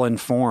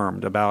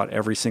well-informed about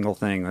every single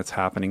thing that's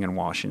happening in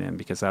Washington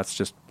because that's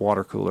just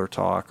water cooler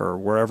talk or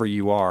wherever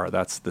you are,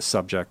 that's the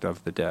subject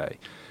of the day.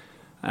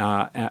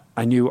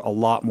 I knew a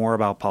lot more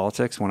about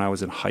politics when I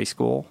was in high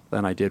school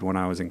than I did when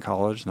I was in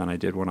college, than I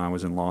did when I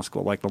was in law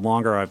school. Like, the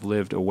longer I've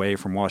lived away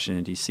from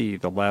Washington, D.C.,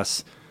 the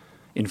less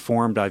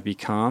informed I've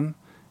become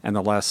and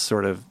the less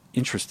sort of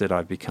interested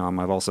I've become.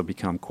 I've also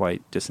become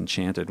quite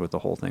disenchanted with the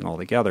whole thing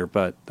altogether,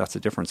 but that's a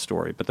different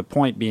story. But the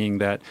point being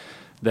that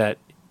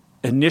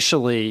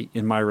initially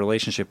in my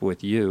relationship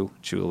with you,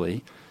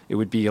 Julie, it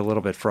would be a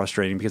little bit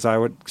frustrating because I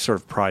would sort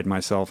of pride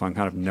myself on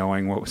kind of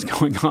knowing what was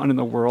going on in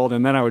the world.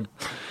 And then I would,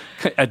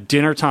 at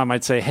dinner time,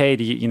 I'd say, hey,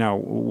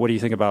 what do you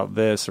think about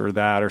this or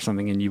that or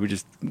something? And you would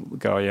just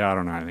go, yeah, I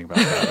don't know anything about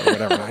that or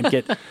whatever.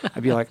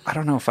 I'd be like, I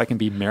don't know if I can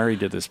be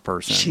married to this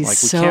person. She's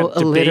like, we so can't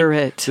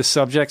illiterate. debate the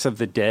subjects of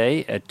the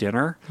day at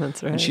dinner.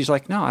 That's right. And she's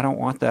like, no, I don't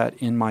want that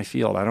in my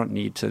field. I don't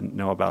need to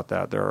know about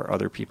that. There are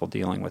other people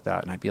dealing with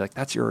that. And I'd be like,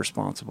 that's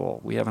irresponsible.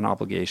 We have an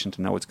obligation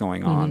to know what's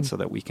going on so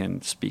that we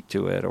can speak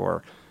to it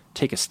or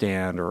take a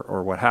stand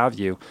or what have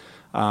you.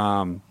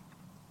 And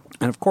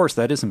of course,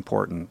 that is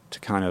important to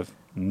kind of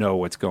know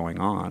what's going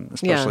on,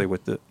 especially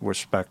with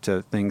respect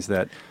to things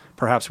that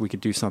perhaps we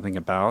could do something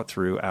about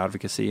through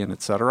advocacy and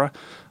et cetera.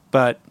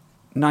 But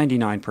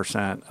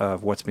 99%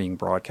 of what's being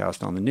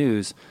broadcast on the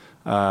news,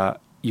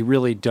 you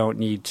really don't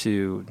need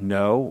to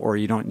know, or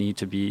you don't need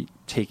to be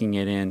taking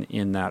it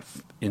in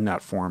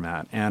that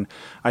format. And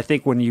I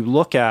think when you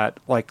look at,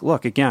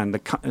 again,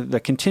 the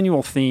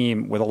continual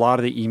theme with a lot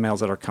of the emails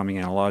that are coming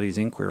in, a lot of these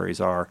inquiries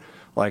are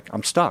like,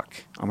 I'm stuck,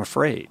 I'm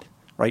afraid,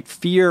 right?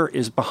 Fear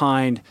is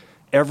behind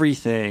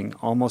everything,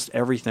 almost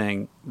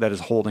everything that is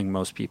holding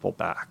most people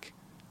back.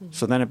 Mm-hmm.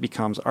 So then it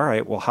becomes, all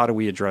right, well, how do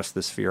we address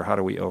this fear? How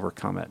do we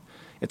overcome it?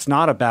 It's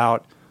not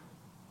about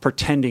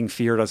pretending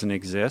fear doesn't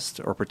exist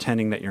or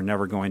pretending that you're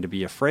never going to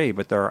be afraid,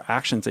 but there are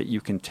actions that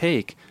you can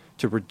take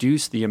to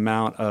reduce the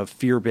amount of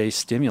fear-based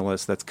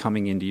stimulus that's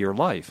coming into your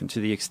life. And to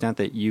the extent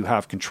that you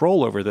have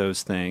control over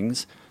those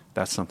things,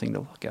 that's something to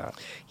look at.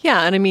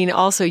 Yeah, and I mean,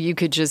 also you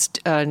could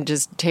just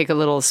take a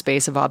little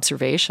space of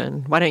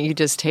observation. Why don't you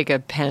just take a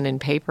pen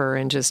and paper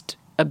and just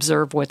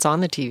observe what's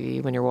on the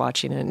TV when you're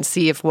watching it and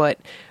see if what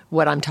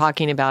I'm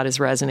talking about is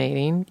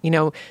resonating.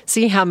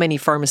 See how many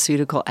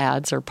pharmaceutical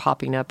ads are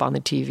popping up on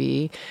the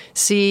TV.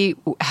 See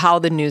how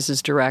the news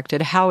is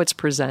directed, how it's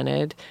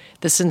presented,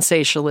 the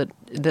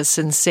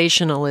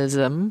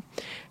sensationalism,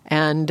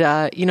 and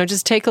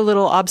just take a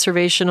little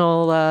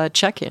observational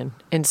check-in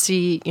and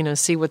see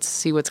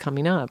what's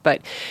coming up.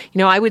 But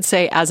I would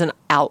say, as an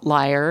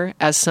outlier,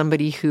 as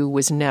somebody who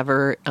was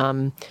never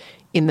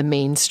in the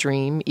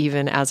mainstream,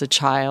 even as a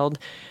child,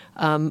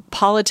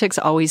 politics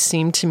always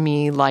seemed to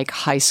me like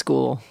high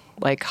school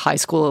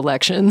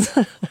elections.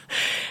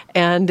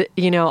 And,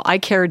 I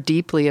care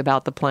deeply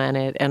about the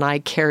planet, and I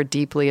care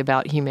deeply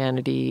about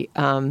humanity.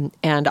 And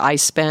I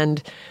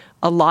spend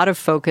a lot of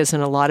focus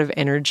and a lot of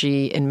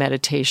energy and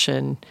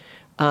meditation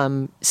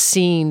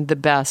seeing the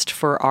best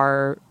for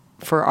our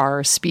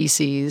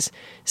species,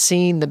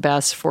 seeing the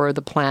best for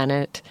the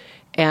planet,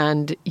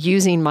 and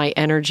using my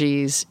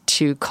energies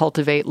to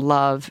cultivate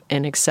love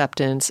and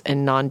acceptance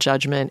and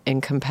non-judgment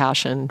and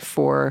compassion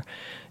for,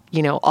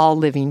 all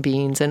living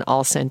beings and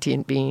all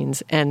sentient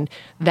beings. And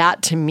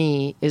that, to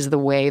me, is the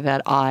way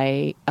that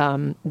I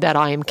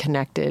am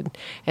connected.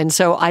 And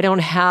so I don't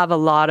have a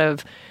lot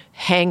of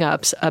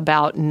hang-ups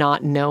about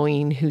not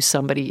knowing who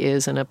somebody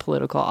is in a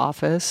political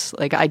office.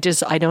 Like, I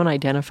don't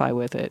identify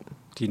with it.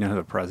 Do you know who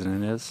the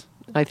president is?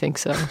 I think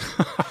so.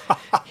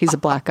 He's a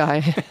black guy.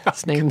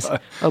 His name's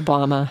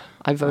Obama.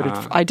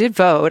 I did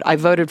vote. I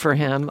voted for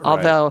him, right.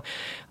 Although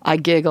I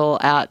giggle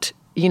at,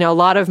 a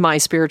lot of my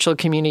spiritual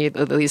community,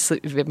 at least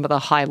at the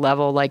high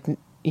level,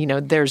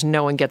 there's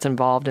no one gets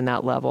involved in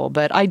that level.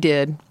 But I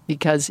did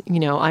because,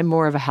 I'm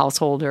more of a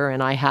householder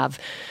and I have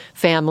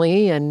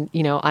family and,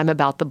 I'm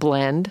about the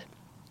blend.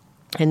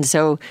 And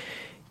so,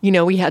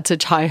 we had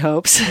such high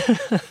hopes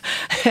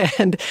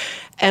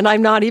and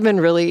I'm not even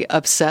really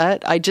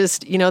upset. I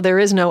just, there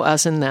is no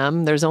us and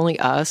them. There's only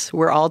us.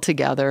 We're all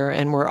together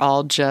and we're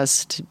all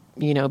just,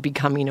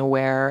 becoming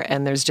aware,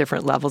 and there's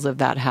different levels of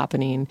that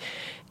happening.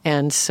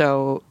 And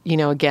so,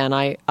 again,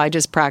 I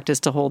just practice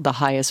to hold the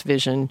highest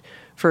vision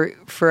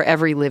for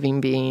every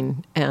living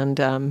being.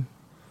 And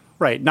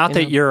right. Not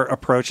that your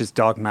approach is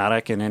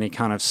dogmatic in any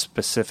kind of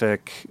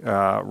specific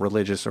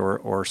religious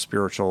or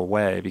spiritual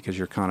way, because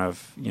you're kind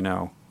of,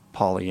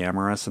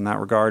 polyamorous in that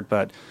regard.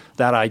 But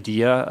that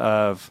idea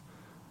of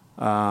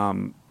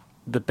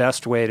the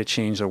best way to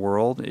change the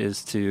world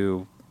is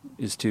to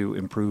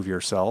improve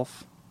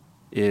yourself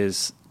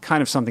is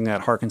kind of something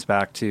that harkens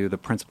back to the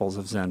principles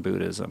of Zen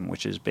Buddhism,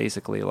 which is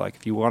basically like,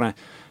 if you want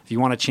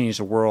to change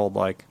the world,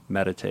 like,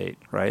 meditate,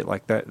 right?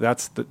 Like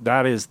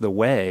that is the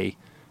way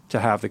to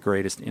have the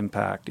greatest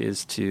impact,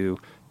 is to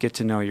get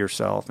to know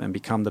yourself and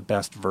become the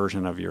best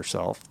version of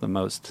yourself, the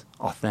most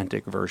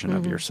authentic version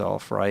of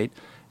yourself, right?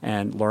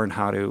 And learn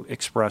how to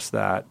express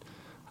that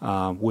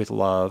with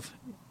love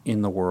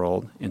in the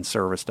world, in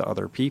service to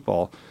other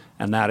people.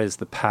 And that is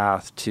the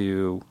path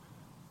to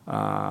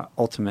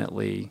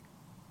ultimately,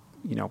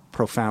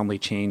 profoundly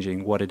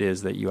changing what it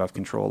is that you have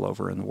control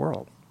over in the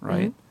world,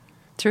 right?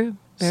 True.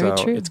 Very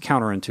so true. it's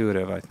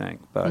counterintuitive, I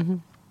think. But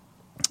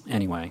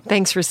anyway.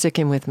 Thanks for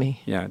sticking with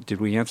me. Yeah. Did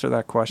we answer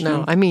that question?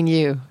 No, I mean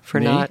you for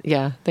Me? not.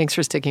 Yeah. Thanks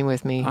for sticking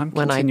with me I'm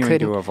continuing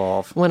to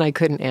evolve. when I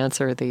couldn't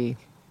answer the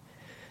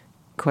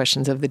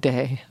questions of the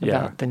day Yeah.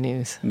 about the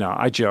news. No,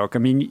 I joke. I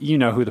mean, you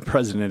know who the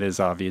president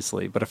is,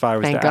 obviously. But if I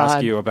was Thank to ask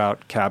God. you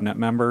about cabinet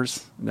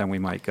members, then we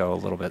might go a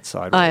little bit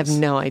sideways. I have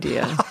no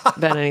idea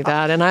about any of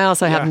that, and I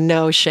also have Yeah.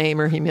 no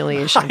shame or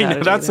humiliation. I know, about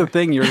it that's either. the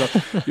thing. You're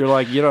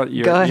like, you don't.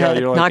 You're, Go yeah, ahead.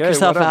 you're like, Knock hey,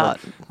 yourself whatever. out.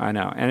 I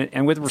know.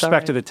 And with all respect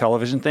right. to the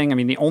television thing, I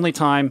mean, the only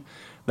time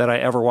that I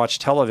ever watch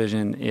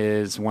television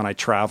is when I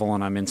travel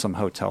and I'm in some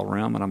hotel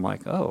room and I'm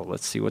like, oh,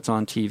 let's see what's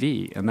on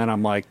TV. And then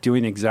I'm like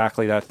doing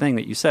exactly that thing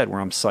that you said,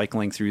 where I'm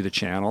cycling through the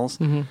channels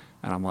and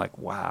I'm like,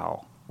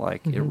 wow,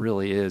 like it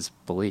really is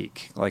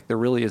bleak. Like there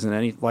really isn't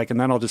any, like, and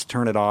then I'll just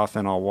turn it off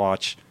and I'll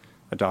watch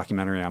a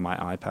documentary on my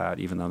iPad,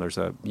 even though there's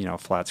a,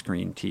 flat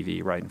screen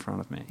TV right in front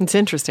of me. It's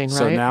interesting, right?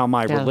 So now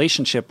my Yeah.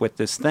 relationship with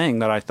this thing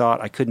that I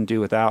thought I couldn't do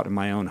without in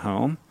my own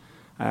home,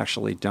 I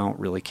actually don't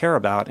really care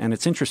about. And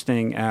it's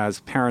interesting, as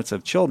parents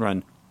of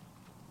children,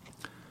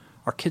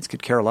 our kids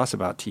could care less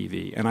about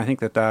TV. And I think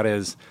that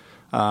is,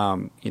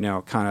 kind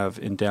of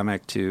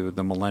endemic to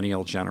the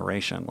millennial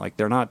generation. Like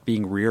they're not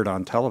being reared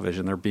on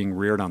television. They're being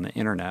reared on the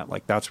internet.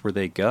 Like that's where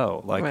they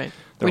go. Like, Right.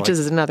 they're Which like-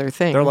 is another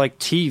thing. They're like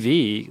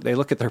TV. They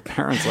look at their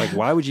parents like,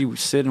 why would you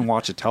sit and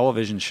watch a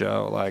television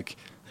show? Like,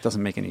 it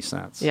doesn't make any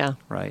sense. Yeah.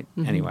 Right.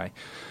 Anyway.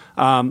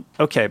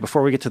 Okay.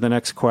 Before we get to the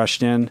next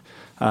question,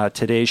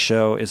 today's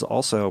show is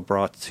also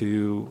brought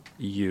to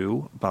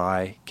you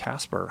by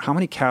Casper. How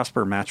many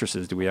Casper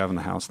mattresses do we have in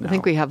the house now? I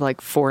think we have like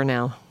 4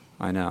 now.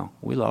 I know.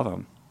 We love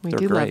them. We They're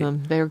do great. love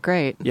them. They're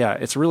great. Yeah,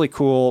 it's a really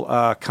cool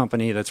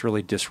company that's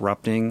really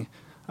disrupting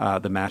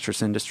the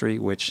mattress industry,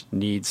 which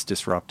needs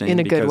disrupting. In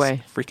a good because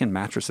way. Freaking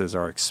mattresses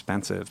are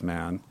expensive,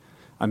 man.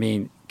 I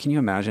mean, can you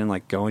imagine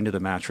like going to the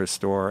mattress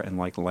store and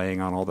like laying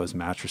on all those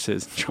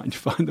mattresses and trying to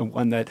find the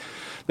one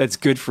that's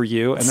good for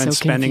you, and then So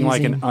spending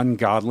like an confusing.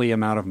 ungodly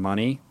amount of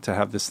money to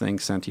have this thing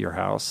sent to your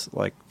house?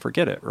 Like,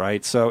 forget it,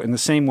 right? So in the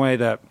same way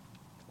that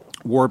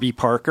Warby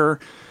Parker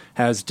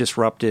has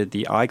disrupted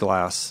the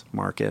eyeglass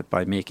market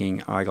by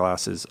making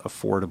eyeglasses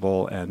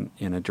affordable and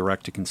in a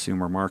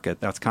direct-to-consumer market,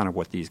 that's kind of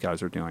what these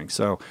guys are doing.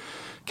 So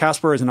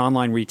Casper is an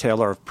online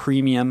retailer of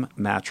premium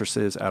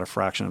mattresses at a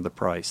fraction of the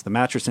price. The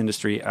mattress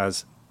industry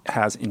has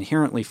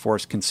inherently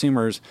forced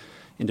consumers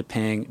into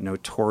paying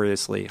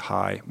notoriously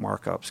high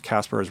markups.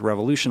 Casper is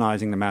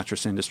revolutionizing the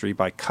mattress industry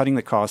by cutting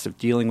the cost of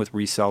dealing with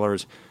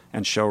resellers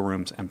and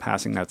showrooms and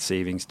passing that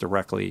savings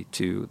directly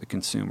to the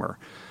consumer.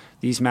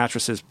 These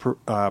mattresses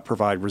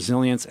provide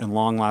resilience and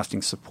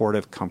long-lasting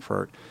supportive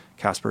comfort.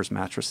 Casper's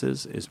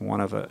mattresses is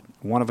one of a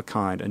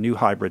kind, a new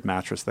hybrid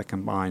mattress that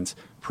combines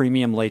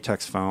premium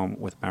latex foam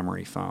with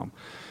memory foam.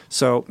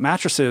 So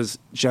mattresses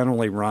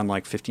generally run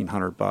like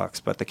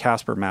 $1,500, but the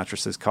Casper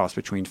mattresses cost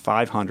between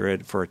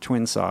 $500 for a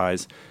twin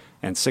size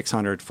and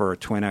 $600 for a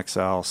twin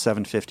XL,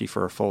 $750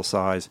 for a full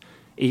size,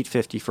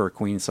 $850 for a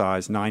queen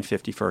size,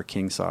 $950 for a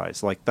king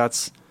size. Like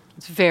that's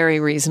It's very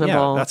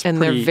reasonable, that's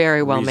and they're pretty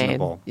very well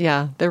reasonable. made.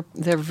 Yeah, they're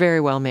very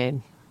well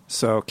made.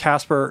 So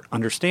Casper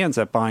understands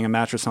that buying a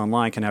mattress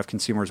online can have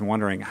consumers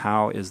wondering,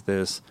 how is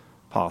this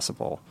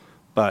possible?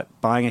 But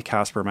buying a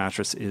Casper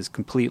mattress is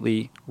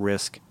completely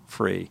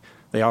risk-free.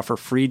 They offer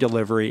free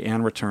delivery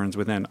and returns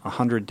within a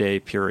 100-day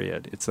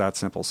period. It's that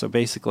simple. So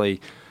basically,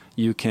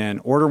 you can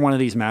order one of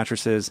these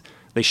mattresses.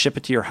 They ship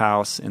it to your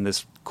house in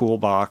this cool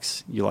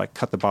box. You like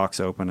cut the box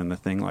open and the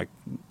thing like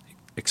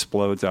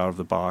explodes out of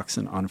the box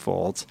and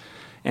unfolds.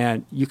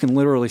 And you can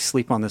literally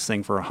sleep on this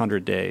thing for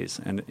 100 days.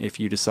 And if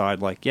you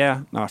decide like,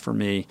 yeah, not for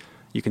me,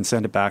 you can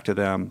send it back to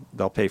them.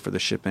 They'll pay for the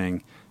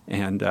shipping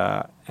and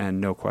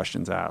no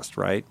questions asked,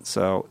 right?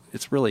 So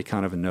it's really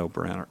kind of a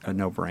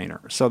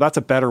no-brainer. So that's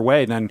a better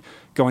way than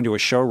going to a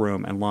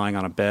showroom and lying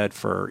on a bed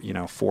for,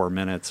 4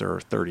 minutes or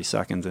 30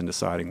 seconds and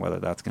deciding whether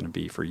that's going to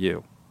be for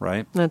you,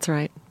 right? That's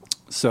right.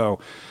 So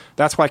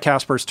that's why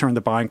Casper's turned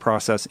the buying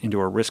process into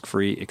a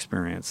risk-free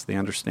experience. They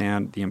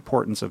understand the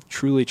importance of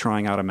truly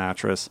trying out a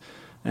mattress,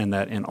 and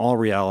that in all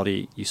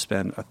reality, you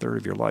spend a third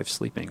of your life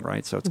sleeping,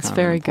 right? So it's kind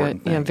very of an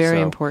important good. Yeah, thing. very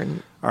So,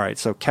 important. All right,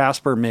 so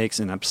Casper makes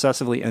an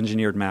obsessively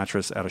engineered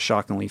mattress at a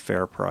shockingly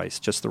fair price.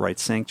 Just the right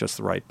sink, just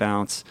the right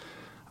bounce.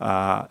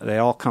 They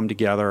all come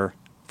together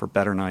for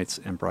better nights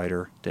and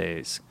brighter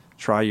days.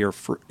 Try your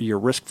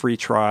risk-free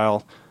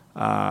trial.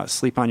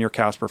 Sleep on your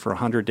Casper for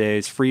 100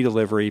 days, free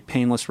delivery,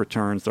 painless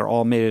returns. They're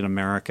all made in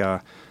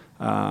America.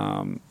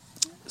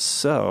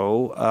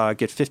 So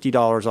get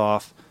 $50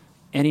 off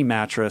any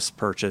mattress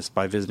purchase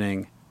by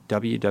visiting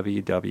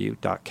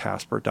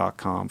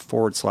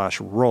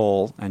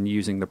www.casper.com/roll and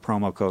using the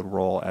promo code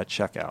ROLL at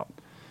checkout.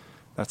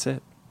 That's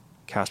it.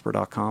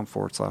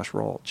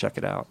 Casper.com/roll. Check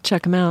it out.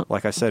 Check them out.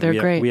 Like I said, They're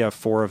great. we have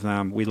 4 of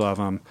them. We love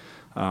them.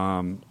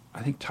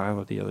 I think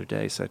Tyler the other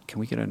day said, can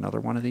we get another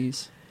one of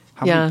these?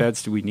 How many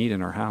beds do we need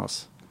in our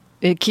house?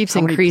 It keeps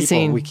How many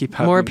increasing. people we keep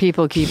having- More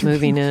people keep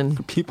moving in.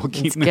 People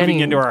keep It's moving getting-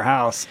 into our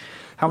house.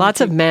 How many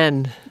Lots of peop-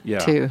 men, Yeah.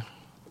 too.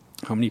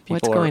 How many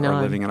What's people going are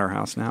on? living in our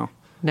house now?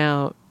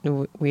 Now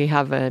we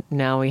have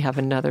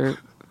another,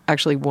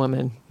 actually,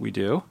 woman. We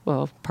do?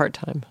 Well,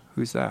 part-time.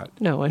 Who's that?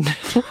 No one.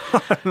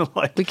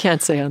 We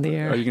can't say on the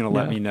air. Are you going to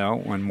let me know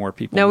when more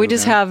people No, move we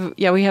just in?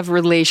 we have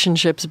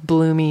relationships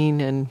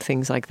blooming and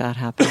things like that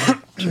happen,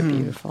 which are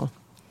beautiful.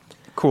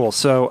 Cool.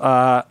 So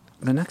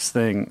the next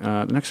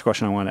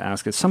question I wanted to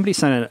ask is, somebody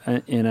sent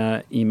in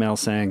an email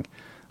saying,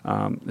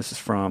 this is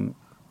from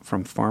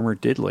Farmer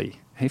Diddley.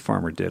 Hey,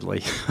 Farmer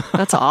Diddley.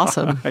 That's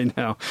awesome. I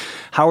know.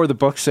 How are the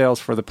book sales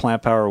for the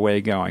Plant Power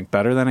Way going?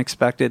 Better than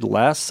expected?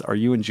 Less? Are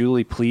you and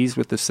Julie pleased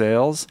with the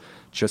sales?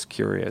 Just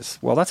curious.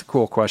 Well, that's a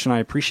cool question. I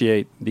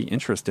appreciate the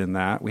interest in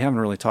that. We haven't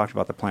really talked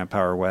about the Plant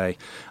Power Way.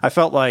 I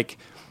felt like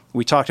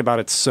we talked about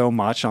it so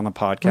much on the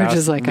podcast, We're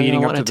just like,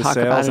 leading I up don't to want the to talk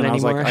sales, about it and I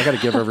was anymore. like, I got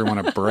to give everyone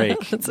a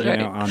break That's right.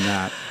 on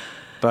that.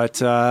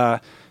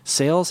 But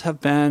sales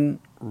have been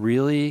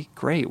really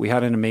great. We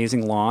had an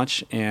amazing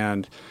launch,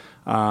 and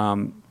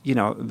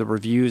the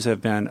reviews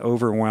have been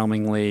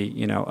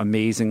overwhelmingly,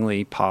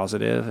 amazingly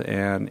positive,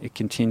 and it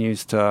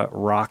continues to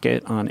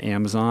rocket on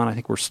Amazon. I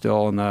think we're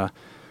still in the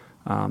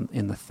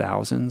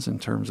thousands in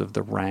terms of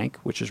the rank,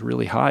 which is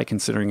really high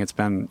considering it's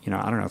been,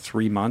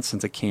 3 months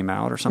since it came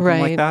out or something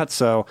like that.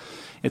 So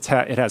it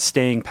has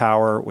staying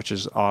power, which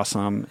is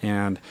awesome.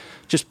 And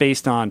just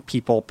based on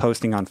people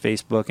posting on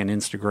Facebook and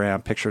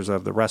Instagram pictures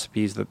of the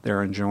recipes that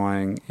they're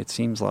enjoying, it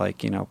seems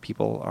like,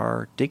 people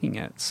are digging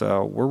it.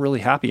 So we're really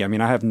happy. I mean,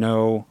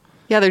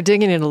 Yeah, they're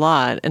digging it a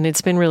lot, and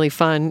it's been really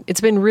fun.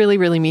 It's been really,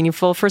 really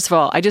meaningful. First of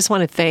all, I just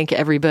want to thank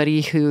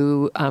everybody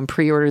who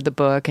pre-ordered the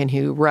book and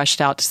who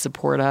rushed out to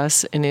support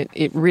us, and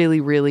it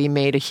really, really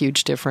made a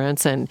huge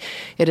difference, and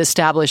it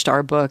established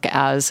our book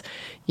as,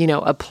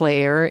 a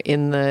player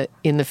in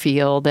the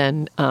field,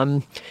 and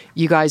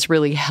you guys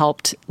really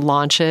helped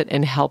launch it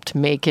and helped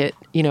make it,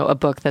 a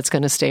book that's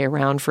going to stay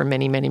around for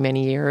many, many,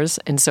 many years.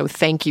 And so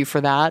thank you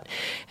for that.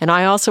 And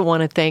I also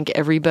want to thank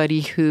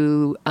everybody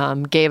who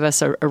gave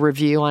us a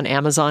review on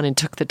Amazon and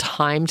took the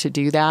time to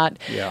do that.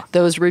 Yeah.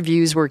 Those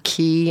reviews were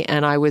key,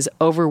 and I was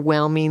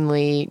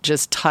overwhelmingly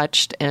just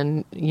touched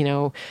and,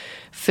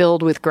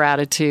 filled with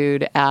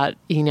gratitude at,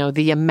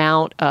 the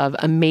amount of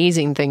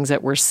amazing things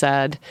that were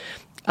said.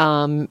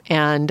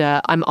 And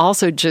I'm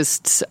also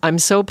I'm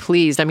so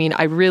pleased. I mean,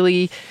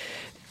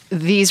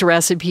 these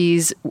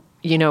recipes,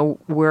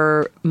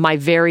 were my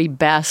very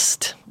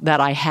best that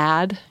I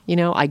had.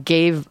 I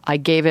gave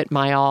it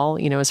my all,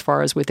 as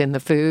far as within the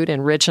food.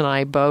 And Rich and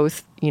I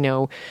both,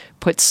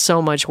 put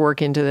so much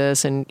work into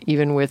this, and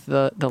even with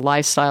the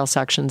lifestyle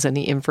sections and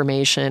the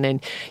information.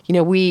 And,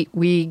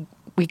 we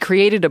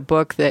created a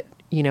book that,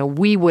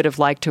 we would have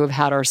liked to have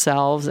had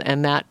ourselves,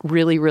 and that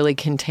really, really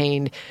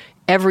contained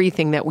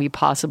everything that we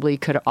possibly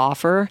could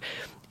offer.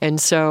 And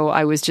so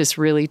I was just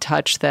really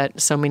touched that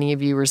so many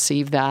of you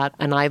received that.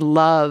 And I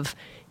love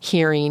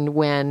hearing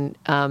when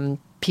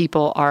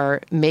people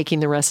are making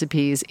the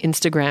recipes,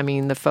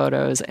 Instagramming the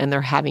photos, and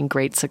they're having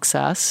great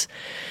success.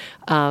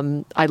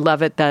 I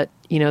love it that,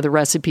 the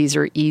recipes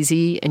are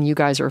easy, and you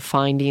guys are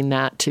finding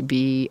that to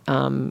be,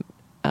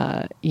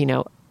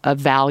 a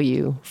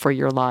value for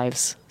your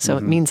lives. So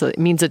it means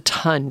a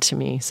ton to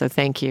me. So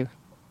thank you.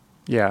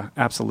 Yeah,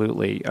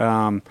 absolutely.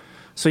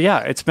 So yeah,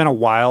 it's been a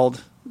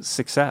wild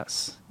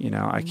success.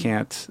 I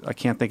can't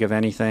think of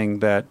anything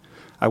that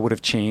I would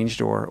have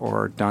changed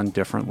or done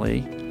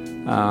differently.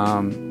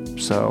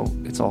 So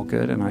it's all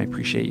good, and I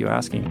appreciate you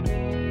asking.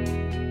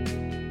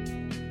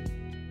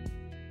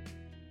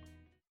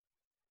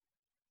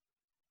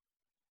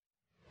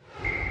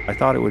 I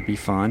thought it would be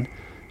fun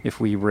if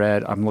we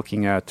read, I'm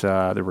looking at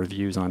the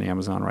reviews on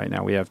Amazon right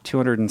now. We have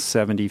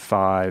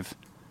 275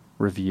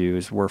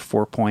 reviews. We're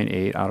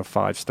 4.8 out of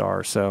 5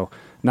 stars. So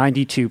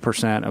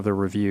 92% of the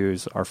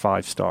reviews are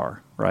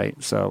 5-star,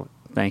 right? So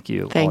thank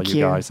you, all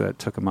you guys that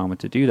took a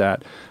moment to do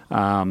that.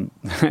 Now we're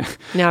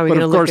but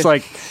gonna of course,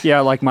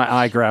 look my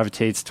eye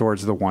gravitates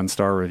towards the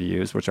 1-star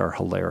reviews, which are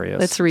hilarious.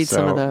 Let's read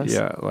some of those.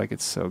 Yeah,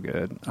 it's so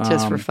good.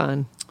 Just for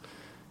fun.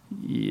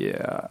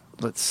 Yeah,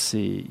 let's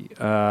see.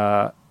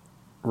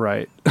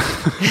 Right.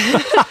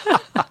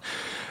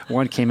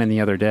 One came in the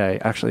other day,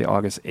 actually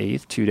August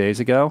 8th, 2 days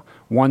ago.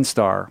 1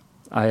 star.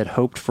 I had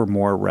hoped for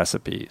more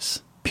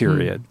recipes,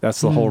 period. That's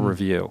the whole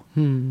review.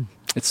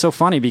 It's so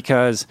funny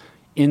because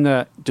in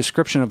the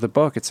description of the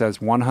book, it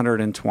says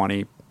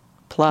 120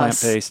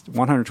 plus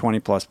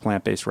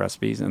plant-based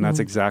recipes, and that's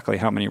exactly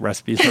how many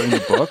recipes are in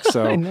the book.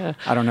 So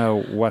I don't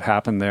know what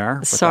happened there.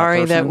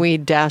 Sorry that we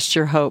dashed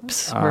your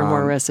hopes for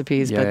more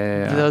recipes, but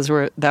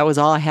that was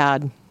all I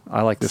had.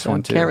 I like this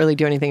one too. Can't really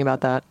do anything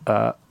about that.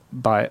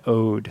 By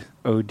Ode,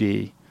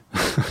 O-D.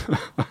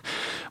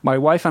 My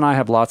wife and I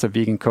have lots of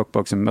vegan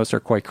cookbooks, and most are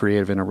quite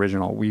creative and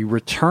original. We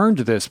returned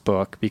this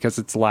book because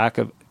it's lack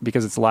of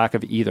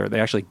either. They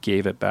actually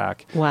gave it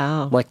back.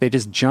 Wow! Like they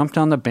just jumped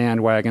on the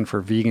bandwagon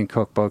for vegan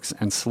cookbooks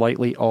and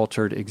slightly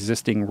altered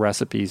existing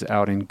recipes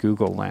out in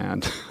Google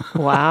land.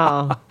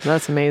 Wow,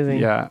 that's amazing.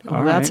 Yeah,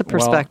 well, that's a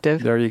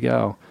perspective. Well, there you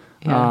go.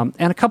 Yeah.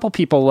 And a couple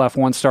people left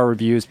 1-star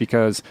reviews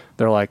because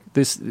they're like,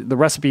 the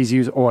recipes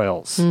use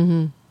oils.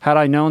 Had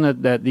I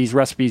known that these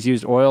recipes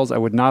used oils, I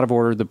would not have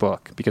ordered the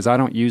book because I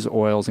don't use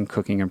oils in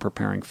cooking and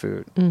preparing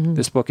food.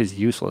 This book is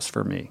useless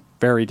for me.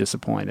 Very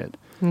disappointed.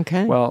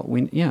 Okay. Well,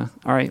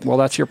 all right. Well,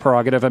 that's your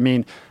prerogative. I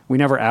mean, we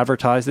never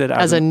advertised it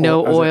as a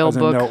no-oil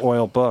book. A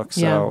no-oil book,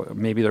 so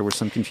maybe there was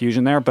some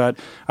confusion there. But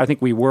I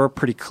think we were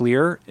pretty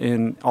clear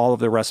in all of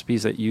the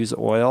recipes that use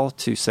oil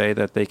to say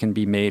that they can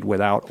be made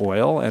without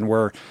oil.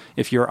 And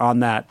if you're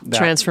on that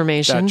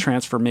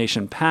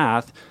transformation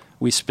path,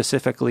 we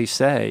specifically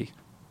say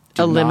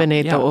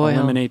eliminate the oil.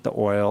 Eliminate the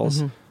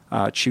oils.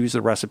 Choose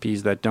the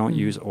recipes that don't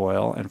use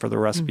oil, and for the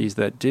recipes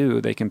that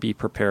do, they can be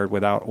prepared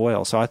without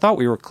oil. So I thought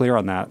we were clear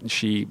on that.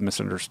 She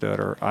misunderstood,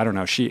 or I don't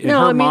know. In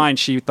her mind,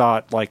 she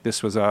thought like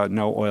this was a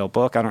no oil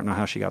book. I don't know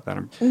how she got that.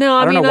 I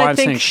don't know why I'm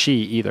saying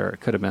she either. It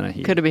could have been a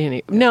he. Could have been a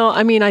he. No,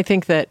 I mean, I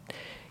think that,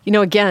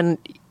 again,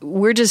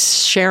 we're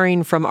just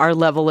sharing from our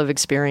level of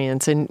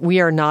experience, and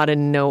we are not a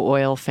no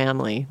oil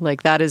family.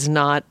 Like, that is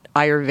not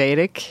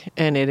Ayurvedic,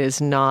 and it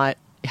is not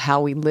how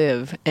we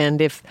live.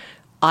 And if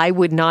I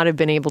would not have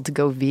been able to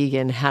go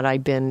vegan had I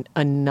been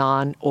a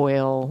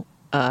non-oil,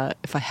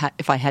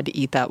 if I had to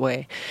eat that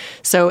way.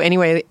 So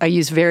anyway, I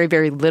use very,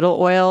 very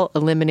little oil,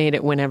 eliminate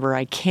it whenever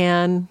I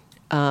can.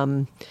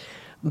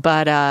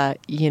 But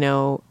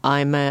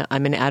I'm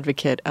an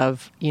advocate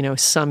of,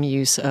 some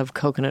use of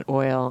coconut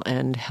oil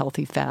and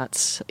healthy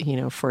fats,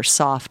 for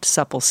soft,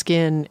 supple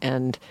skin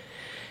and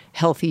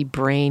healthy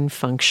brain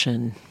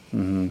function.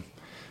 Mm-hmm.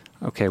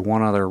 Okay,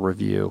 one other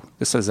review.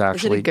 This is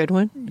actually... Is it a good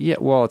one? Yeah,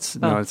 well, it's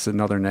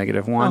another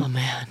negative one. Oh,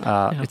 man.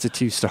 No. It's a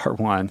 2-star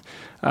one.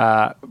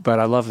 But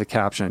I love the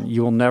caption.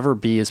 You will never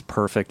be as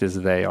perfect as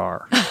they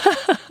are.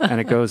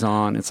 And it goes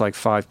on. It's like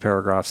 5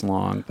 paragraphs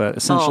long. But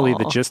essentially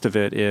the gist of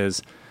it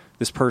is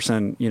this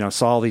person,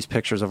 saw all these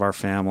pictures of our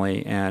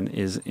family and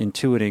is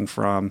intuiting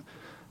from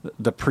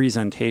the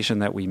presentation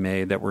that we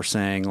made that we're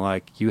saying,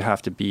 like, you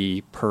have to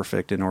be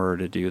perfect in order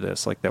to do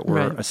this, like that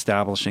we're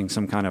establishing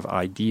some kind of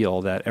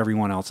ideal that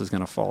everyone else is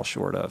going to fall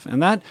short of.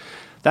 And that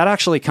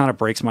actually kind of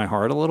breaks my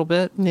heart a little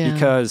bit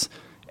because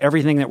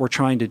everything that we're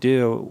trying to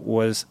do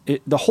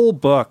the whole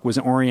book was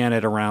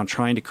oriented around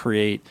trying to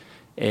create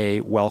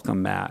a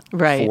welcome mat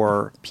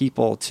for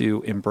people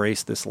to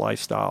embrace this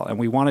lifestyle. And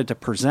we wanted to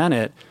present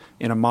it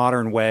in a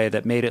modern way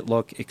that made it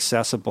look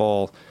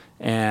accessible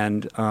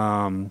and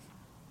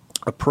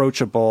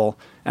approachable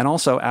and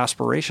also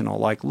aspirational.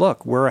 Like,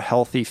 look, we're a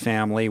healthy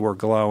family, we're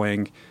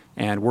glowing,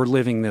 and we're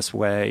living this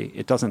way.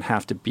 It doesn't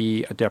have to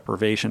be a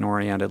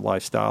deprivation-oriented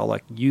lifestyle.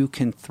 Like, you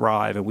can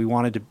thrive. And we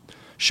wanted to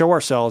show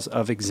ourselves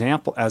as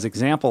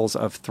examples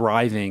of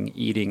thriving,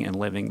 eating, and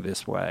living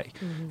this way.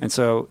 Mm-hmm. And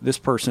so this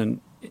person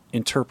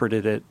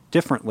interpreted it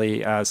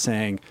differently as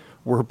saying,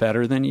 we're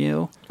better than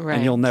you,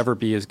 and you'll never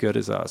be as good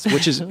as us,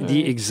 which is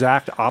the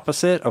exact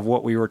opposite of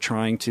what we were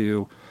trying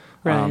to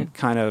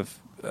kind of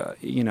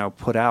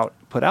put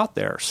out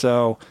there.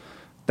 So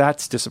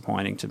that's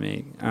disappointing to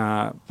me.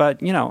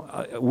 But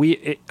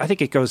I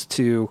think it goes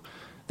to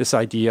this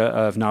idea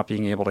of not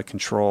being able to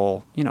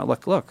control.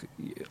 Look,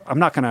 I'm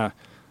not going to.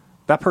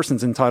 That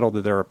person's entitled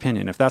to their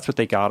opinion. If that's what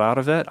they got out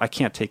of it, I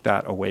can't take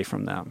that away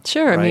from them.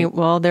 Sure. Right? I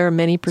mean, there are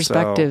many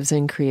perspectives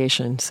in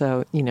creation.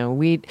 So,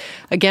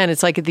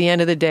 it's like at the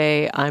end of the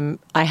day,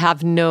 I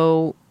have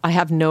no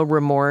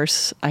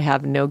remorse, I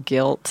have no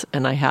guilt,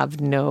 and I have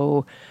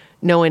no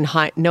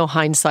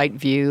hindsight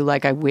view,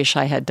 like I wish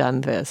I had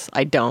done this.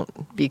 I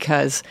don't,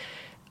 because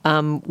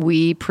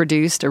we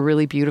produced a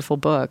really beautiful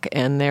book,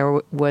 and there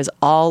was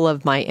all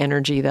of my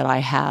energy that I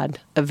had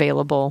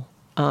available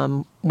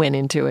went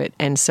into it,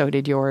 and so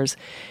did yours.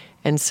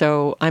 And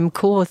so I'm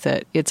cool with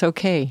it. It's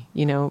okay.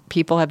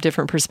 People have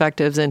different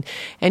perspectives. And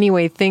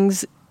anyway,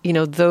 things,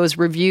 those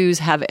reviews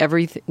have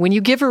everything. When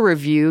you give a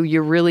review,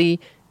 you're really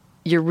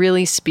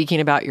speaking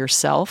about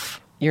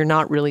yourself. You're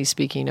not really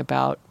speaking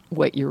about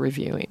what you're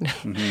reviewing.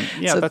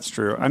 Mm-hmm. Yeah, that's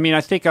true. I mean, I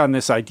think on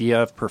this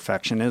idea of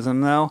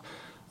perfectionism, though,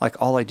 like,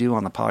 all I do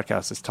on the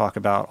podcast is talk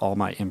about all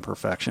my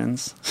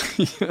imperfections.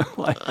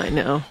 I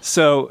know.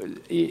 So,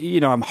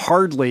 I'm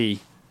hardly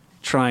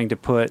trying to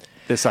put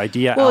this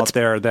idea out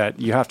there that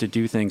you have to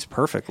do things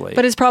perfectly.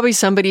 But it's probably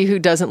somebody who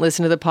doesn't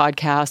listen to the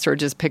podcast or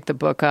just pick the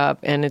book up.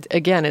 And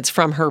it's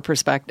from her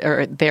perspective,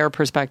 or their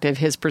perspective,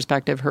 his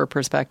perspective, her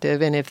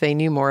perspective. And if they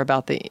knew more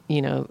about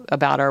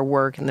about our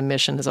work and the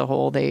mission as a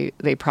whole, they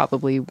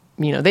probably,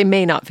 they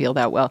may not feel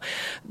that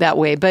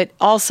way. But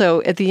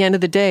also at the end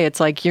of the day, it's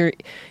like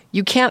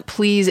you can't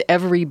please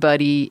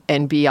everybody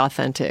and be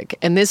authentic.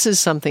 And this is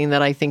something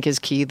that I think is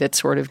key, that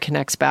sort of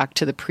connects back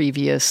to the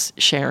previous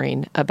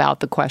sharing about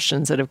the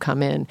questions that have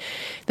come in.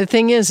 The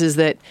thing is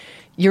that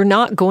you're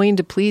not going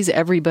to please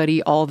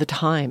everybody all the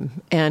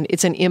time. And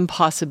it's an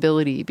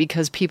impossibility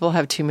because people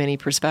have too many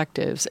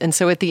perspectives. And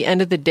so at the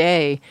end of the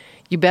day,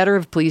 you better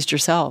have pleased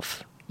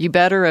yourself. You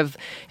better have,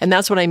 and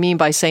that's what I mean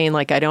by saying,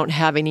 like, I don't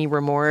have any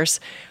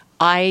remorse.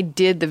 I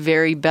did the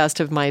very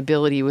best of my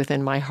ability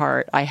within my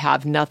heart. I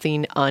have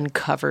nothing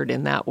uncovered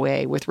in that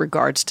way with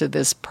regards to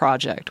this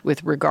project,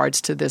 with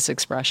regards to this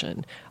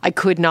expression. I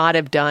could not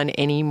have done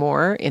any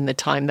more in the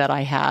time that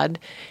I had.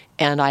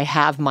 and I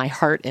have my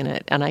heart in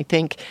it. And I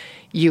think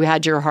you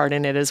had your heart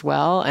in it as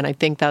well. And I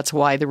think that's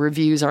why the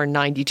reviews are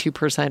 92%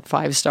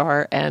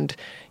 5-star and,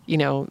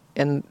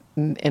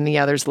 and the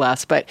others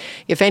less. But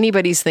if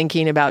anybody's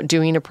thinking about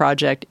doing a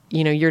project,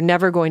 you're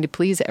never going to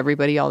please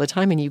everybody all the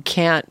time. And you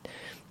can't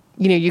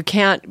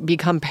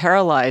become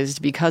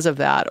paralyzed because of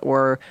that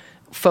or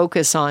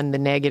focus on the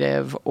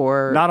negative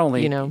or not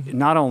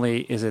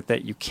only is it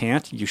that you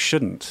can't, you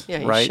shouldn't,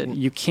 right? Shouldn't.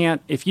 You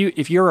can't, if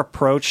your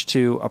approach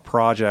to a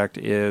project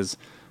is,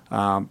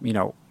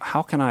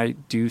 how can I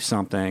do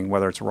something,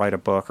 whether it's write a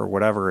book or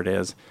whatever it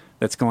is,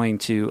 that's going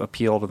to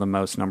appeal to the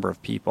most number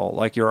of people,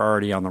 like you're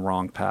already on the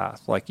wrong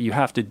path. Like you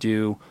have to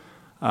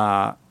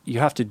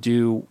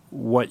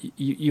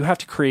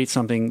create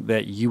something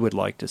that you would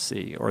like to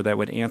see, or that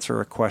would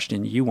answer a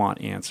question you want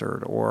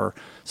answered, or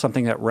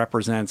something that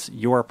represents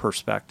your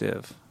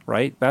perspective,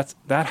 right? That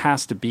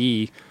has to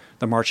be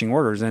the marching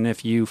orders. And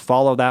if you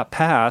follow that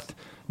path,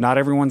 not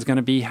everyone's going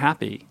to be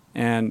happy.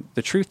 And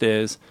the truth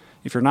is,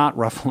 if you're not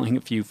ruffling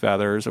a few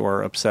feathers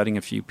or upsetting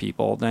a few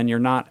people, then you're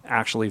not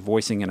actually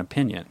voicing an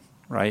opinion,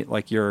 right?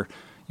 Like you're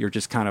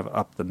just kind of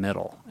up the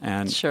middle.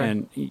 And, sure.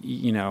 And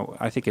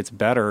I think it's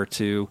better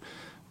to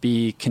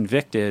be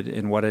convicted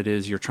in what it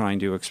is you're trying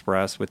to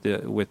express with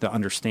the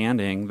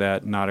understanding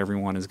that not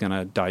everyone is going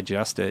to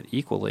digest it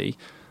equally,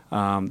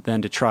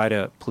 than to try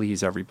to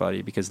please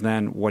everybody, because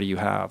then what do you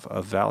have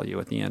of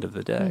value at the end of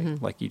the day?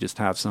 Mm-hmm. Like you just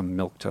have some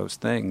milquetoast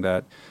thing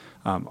that,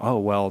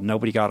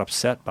 nobody got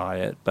upset by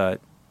it,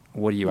 but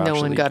what are you actually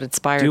no one got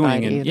inspired doing? By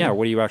it and either. Yeah,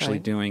 what are you actually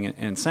right. doing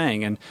and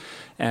saying?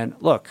 And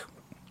look,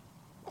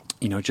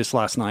 just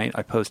last night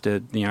I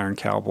posted the Iron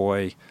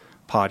Cowboy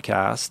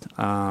podcast,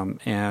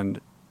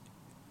 and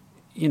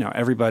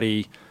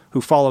everybody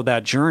who followed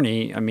that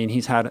journey, I mean,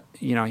 he's had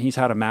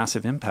a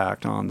massive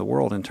impact on the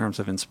world in terms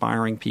of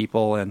inspiring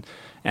people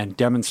and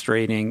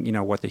demonstrating,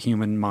 what the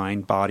human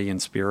mind, body, and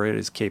spirit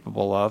is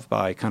capable of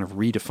by kind of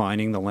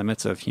redefining the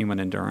limits of human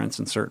endurance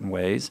in certain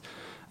ways.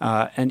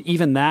 And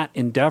even that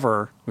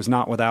endeavor was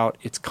not without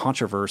its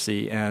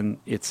controversy and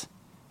its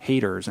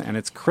haters and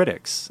its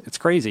critics. It's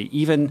crazy.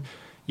 Even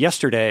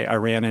yesterday, I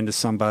ran into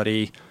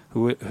somebody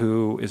who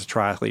is a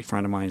triathlete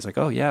friend of mine. He's like,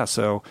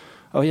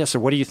 so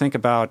what do you think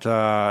about,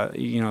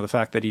 the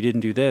fact that he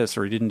didn't do this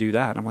or he didn't do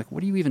that? And I'm like,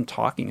 what are you even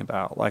talking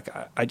about? Like,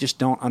 I just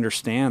don't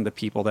understand the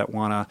people that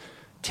want to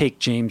take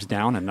James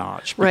down a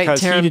notch because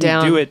he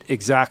didn't do it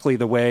exactly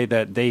the way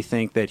that they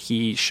think that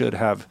he should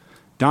have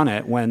done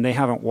it when they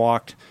haven't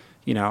walked,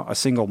 a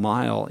single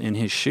mile in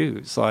his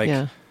shoes.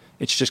 Like,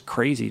 It's just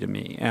crazy to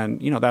me.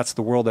 And, that's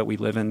the world that we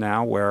live in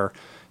now where,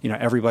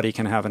 everybody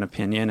can have an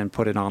opinion and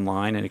put it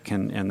online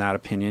and that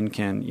opinion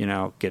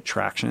can, get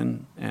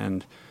traction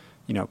and,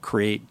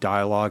 create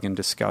dialogue and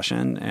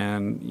discussion.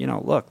 And,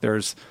 look,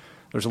 there's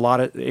a lot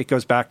of, it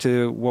goes back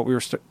to what we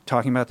were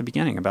talking about at the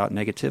beginning about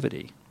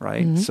negativity,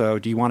 right? Mm-hmm. So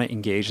do you want to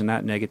engage in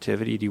that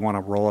negativity? Do you want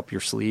to roll up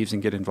your sleeves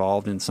and get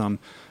involved in some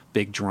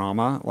big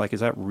drama? Like, is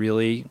that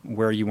really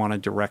where you want to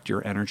direct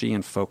your energy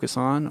and focus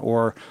on?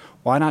 Or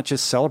why not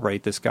just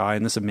celebrate this guy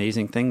and this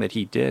amazing thing that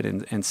he did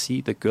and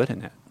see the good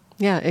in it?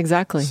 Yeah,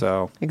 exactly.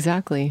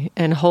 Exactly.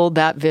 And hold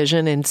that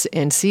vision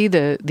and see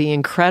the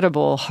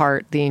incredible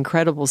heart, the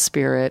incredible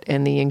spirit,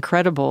 and the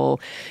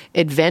incredible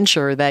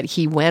adventure that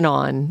he went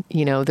on,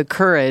 the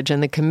courage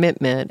and the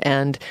commitment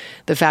and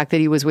the fact that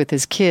he was with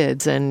his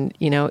kids. And,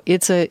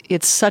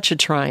 it's such a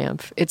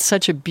triumph. It's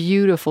such a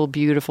beautiful,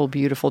 beautiful,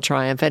 beautiful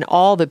triumph. And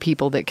all the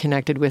people that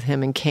connected with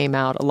him and came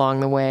out along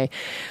the way.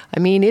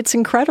 I mean, it's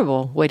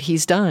incredible what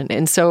he's done.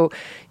 And so,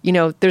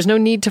 there's no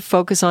need to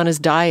focus on his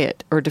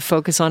diet or to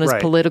focus on his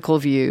political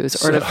views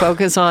or to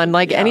focus on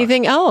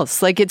anything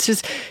else. Like it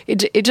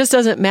just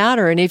doesn't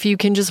matter. And if you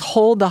can just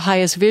hold the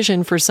highest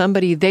vision for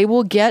somebody, they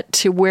will get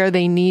to where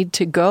they need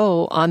to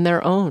go on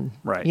their own.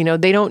 Right.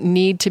 They don't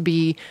need to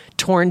be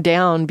torn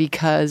down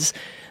because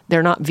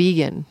they're not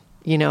vegan.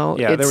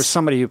 Yeah, there was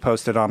somebody who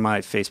posted on my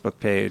Facebook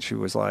page who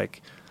was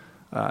like,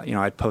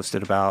 I'd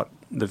posted about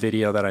the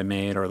video that I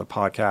made or the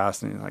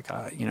podcast, and like,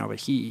 but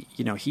he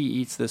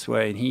eats this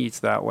way and he eats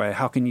that way.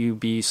 How can you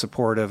be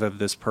supportive of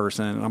this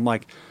person? And I'm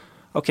like,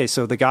 okay,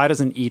 so the guy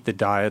doesn't eat the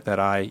diet that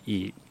I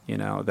eat,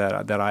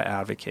 that I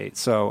advocate.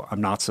 So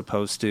I'm not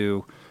supposed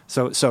to.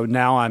 So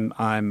now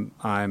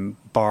I'm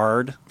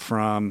barred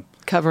from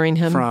covering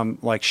him, from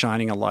like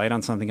shining a light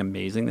on something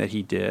amazing that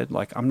he did.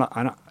 Like I'm not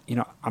going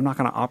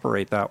to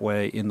operate that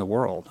way in the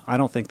world. I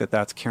don't think that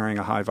that's carrying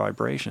a high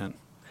vibration.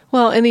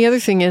 Well, and the other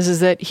thing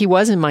is that he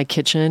was in my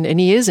kitchen and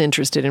he is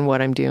interested in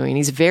what I'm doing.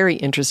 He's very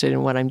interested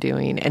in what I'm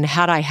doing. And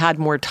had I had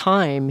more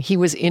time, he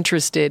was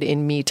interested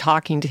in me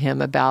talking to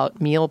him about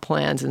meal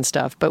plans and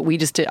stuff. But I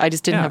just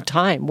didn't have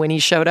time. When he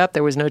showed up,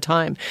 there was no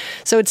time.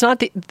 So it's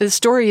not the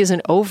story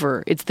isn't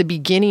over. It's the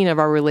beginning of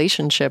our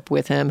relationship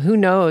with him. Who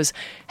knows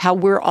how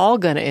we're all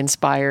going to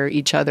inspire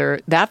each other.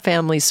 That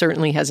family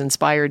certainly has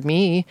inspired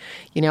me.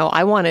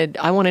 I want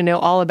to know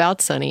all about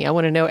Sunny. I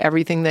want to know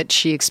everything that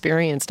she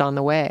experienced on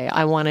the way.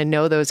 I want to to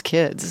know those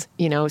kids,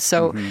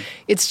 So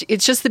it's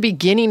just the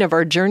beginning of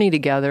our journey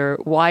together.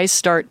 Why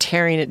start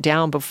tearing it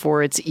down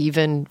before it's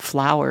even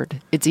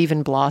flowered? It's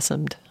even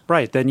blossomed.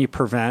 Right. Then you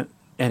prevent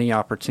any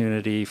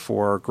opportunity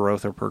for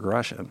growth or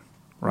progression,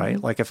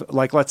 right?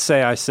 Like let's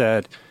say I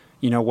said,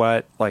 you know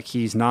what, like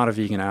he's not a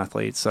vegan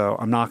athlete, so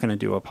I'm not going to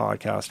do a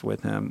podcast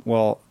with him.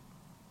 Well,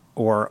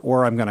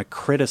 or I'm going to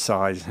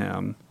criticize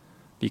him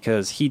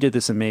because he did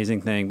this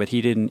amazing thing, but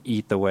he didn't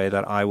eat the way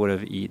that I would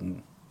have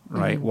eaten,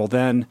 right? Well,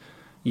 then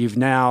you've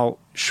now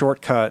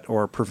shortcut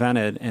or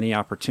prevented any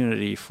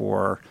opportunity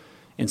for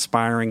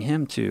inspiring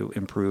him to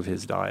improve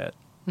his diet,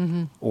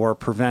 or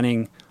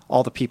preventing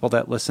all the people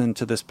that listen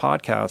to this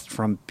podcast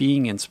from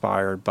being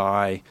inspired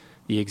by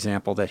the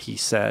example that he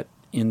set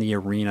in the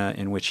arena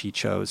in which he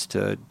chose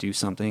to do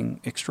something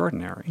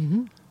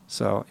extraordinary.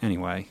 So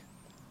anyway,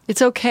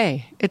 it's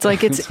okay. It's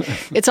like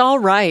it's all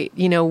right.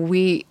 One of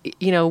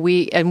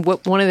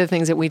the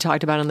things that we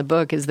talked about in the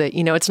book is that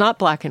it's not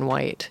black and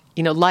white.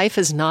 Life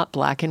is not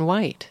black and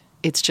white.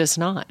 It's just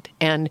not.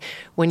 And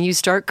when you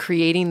start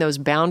creating those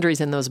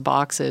boundaries in those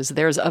boxes,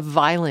 there's a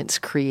violence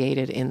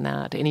created in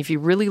that. And if you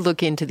really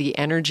look into the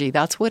energy,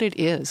 that's what it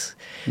is.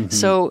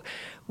 So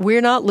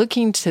we're not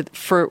looking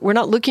for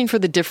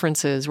the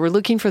differences. We're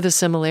looking for the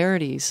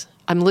similarities.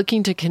 I'm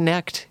looking to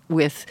connect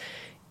with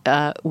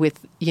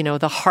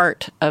the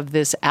heart of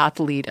this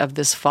athlete, of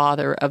this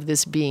father, of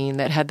this being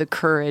that had the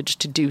courage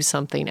to do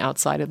something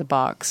outside of the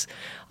box.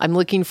 I'm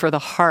looking for the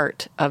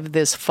heart of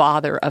this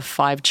father of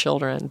 5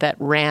 children that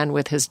ran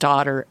with his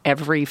daughter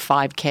every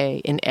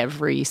 5K in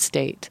every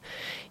state.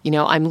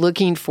 I'm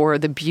looking for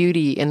the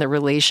beauty in the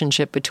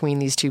relationship between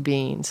these two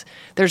beings.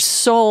 There's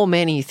so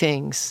many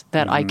things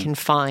that I can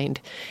find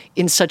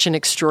in such an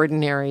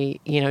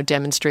extraordinary,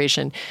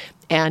 demonstration.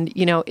 And,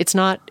 it's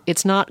not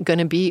going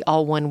to be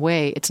all one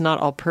way. It's not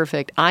all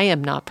perfect. I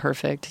am not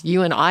perfect.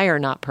 You and I are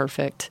not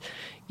perfect.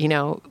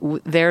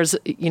 There's,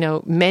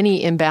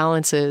 many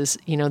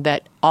imbalances,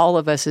 that all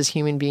of us as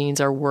human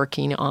beings are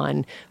working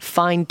on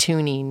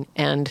fine-tuning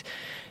and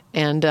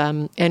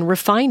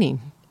refining.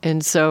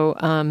 And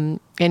so,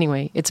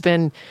 anyway, it's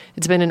been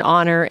an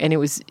honor, and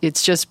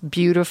it's just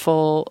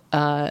beautiful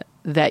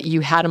that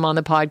you had him on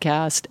the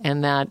podcast,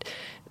 and that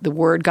the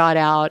word got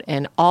out,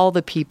 and all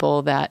the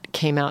people that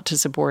came out to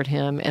support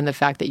him, and the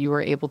fact that you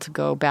were able to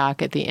go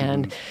back at the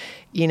end.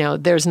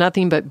 There's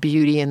nothing but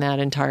beauty in that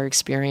entire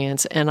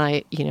experience, and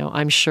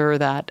I'm sure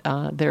that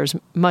there's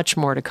much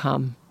more to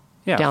come.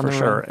 Yeah, down for the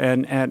sure.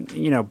 road.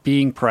 And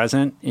being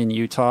present in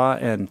Utah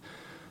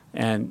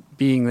and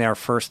being there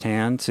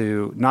firsthand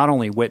to not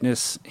only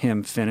witness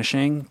him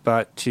finishing,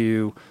 but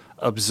to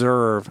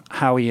observe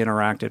how he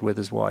interacted with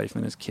his wife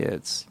and his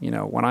kids.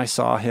 When I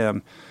saw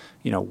him,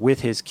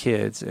 with his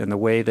kids, and the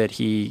way that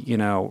he,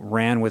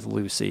 ran with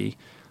Lucy,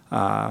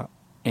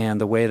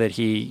 and the way that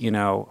he,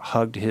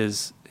 hugged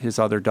his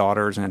other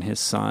daughters and his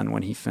son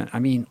when he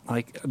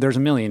there's a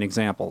million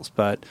examples,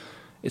 but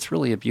it's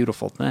really a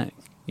beautiful thing.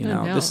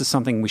 This is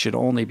something we should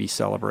only be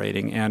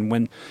celebrating.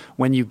 And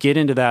when you get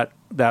into that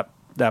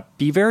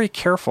be very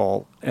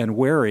careful and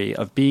wary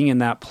of being in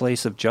that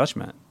place of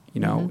judgment.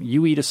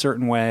 You eat a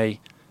certain way,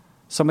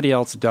 somebody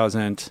else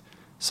doesn't.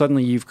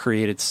 Suddenly you've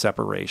created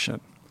separation.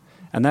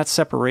 And that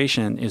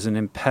separation is an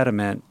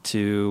impediment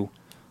to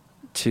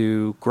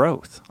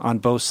growth on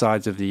both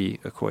sides of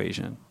the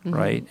equation,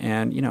 right?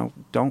 And,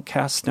 don't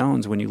cast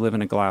stones when you live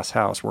in a glass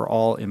house. We're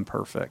all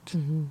imperfect.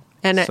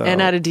 And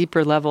at a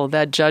deeper level,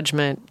 that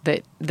judgment,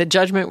 the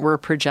judgment we're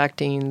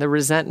projecting, the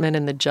resentment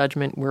and the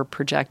judgment we're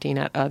projecting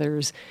at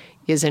others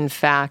is in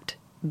fact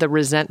the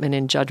resentment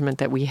and judgment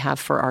that we have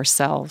for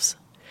ourselves.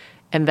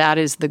 And that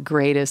is the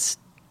greatest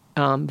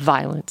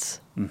violence,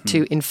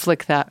 to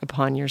inflict that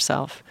upon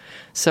yourself.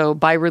 So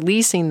by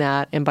releasing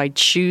that, and by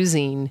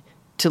choosing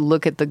to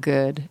look at the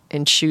good,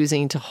 and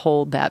choosing to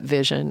hold that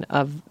vision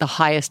of the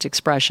highest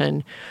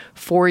expression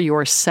for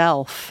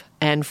yourself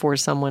and for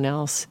someone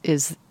else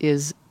is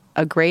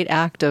a great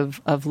act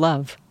of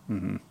love.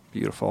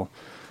 Beautiful.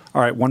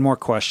 All right, one more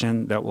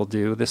question that we'll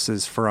do. This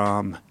is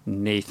from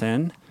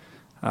Nathan.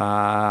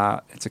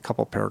 It's a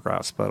couple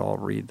paragraphs, but I'll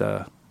read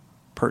the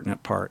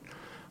pertinent part.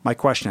 My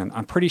question: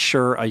 I'm pretty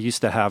sure I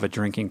used to have a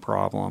drinking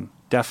problem.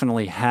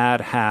 Definitely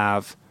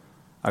have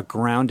a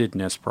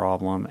groundedness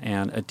problem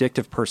and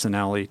addictive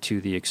personality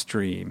to the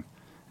extreme,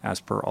 as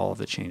per all of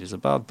the changes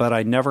above. But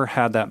I never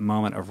had that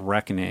moment of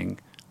reckoning,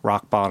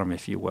 rock bottom,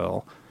 if you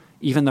will.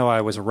 Even though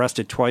I was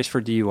arrested twice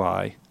for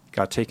DUI,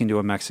 got taken to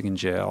a Mexican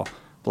jail,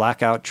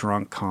 blackout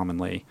drunk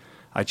commonly,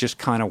 I just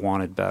kind of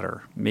wanted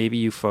better. Maybe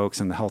you folks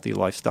in the healthy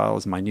lifestyle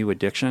is my new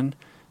addiction.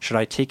 Should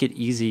I take it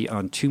easy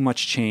on too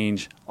much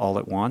change all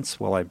at once?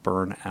 Will I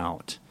burn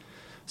out?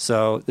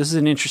 So this is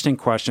an interesting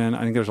question.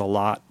 I think there's a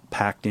lot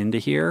packed into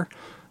here.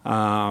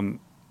 Nathan,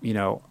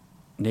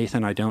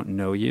 I don't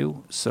know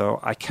you,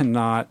 so I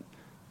cannot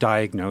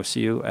diagnose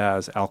you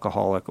as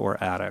alcoholic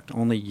or addict.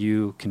 Only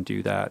you can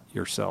do that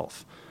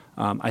yourself.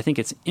 I think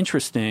it's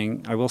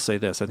interesting. I will say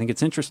this. I think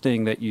it's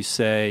interesting that you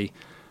say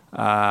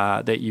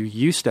that you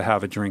used to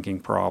have a drinking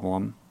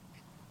problem.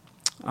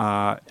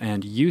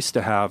 and used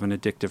to have an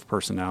addictive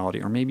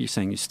personality, or maybe you're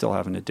saying you still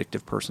have an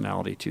addictive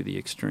personality to the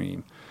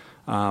extreme.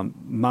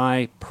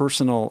 My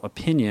personal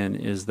opinion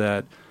is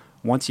that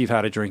once you've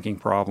had a drinking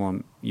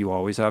problem, you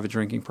always have a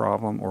drinking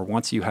problem, or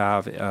once you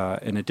have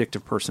an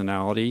addictive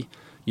personality,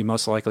 you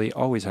most likely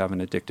always have an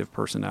addictive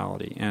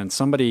personality. And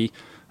somebody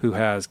who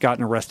has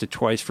gotten arrested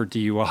twice for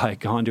DUI,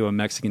 gone to a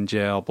Mexican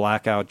jail,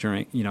 blackout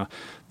drink,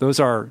 those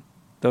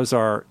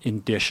are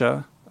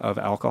indicia of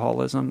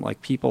alcoholism.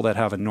 Like people that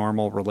have a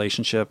normal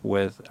relationship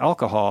with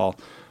alcohol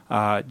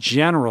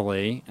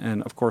generally,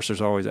 and of course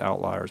there's always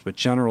outliers, but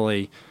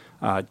generally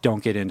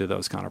don't get into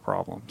those kind of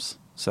problems.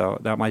 So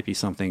that might be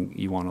something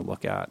you want to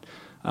look at.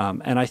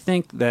 And I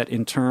think that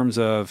in terms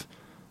of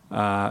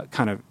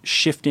kind of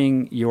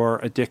shifting your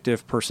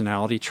addictive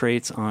personality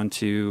traits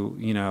onto,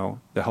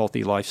 the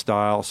healthy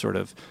lifestyle, sort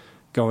of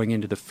going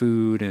into the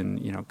food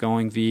and,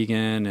 going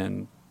vegan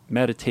and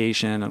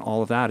meditation and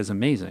all of that is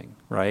amazing,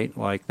 right?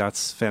 Like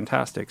that's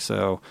fantastic.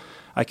 So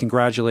I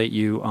congratulate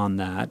you on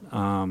that.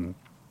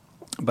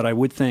 But I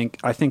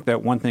think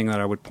that one thing that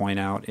I would point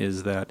out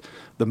is that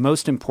the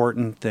most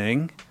important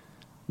thing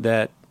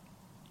that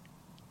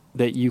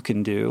you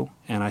can do,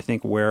 and I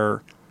think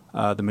where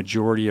the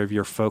majority of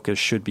your focus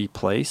should be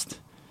placed,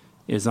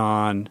 is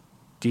on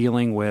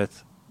dealing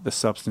with the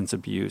substance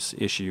abuse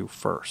issue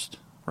first,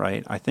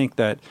 right? I think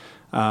that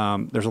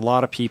there's a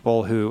lot of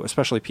people who,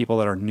 especially people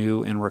that are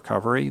new in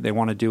recovery, they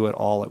want to do it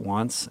all at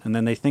once, and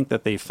then they think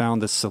that they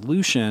found the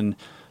solution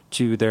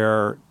to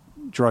their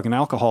drug and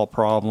alcohol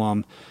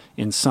problem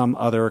in some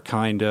other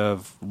kind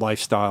of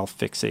lifestyle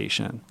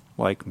fixation.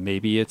 Like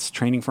maybe it's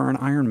training for an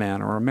Ironman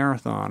or a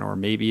marathon, or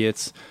maybe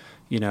it's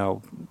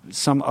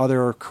some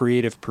other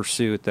creative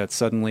pursuit that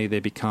suddenly they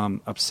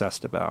become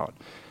obsessed about.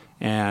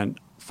 And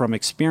from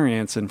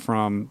experience and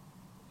from,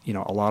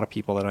 a lot of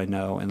people that I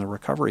know in the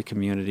recovery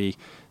community,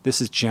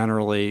 this is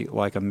generally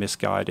like a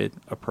misguided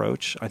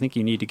approach. I think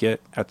you need to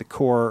get at the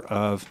core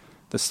of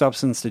the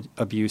substance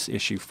abuse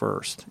issue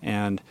first.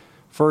 And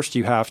first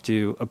you have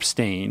to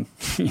abstain,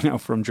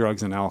 from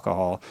drugs and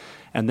alcohol.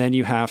 And then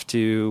you have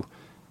to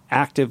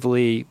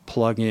actively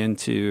plug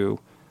into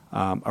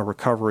a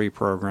recovery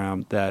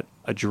program that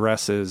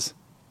addresses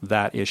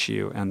that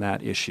issue and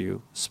that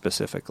issue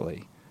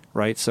specifically,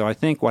 right? So I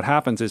think what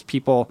happens is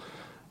people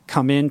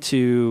come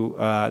into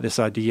this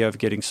idea of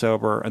getting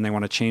sober and they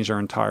want to change their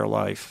entire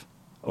life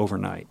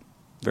overnight,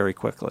 very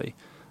quickly.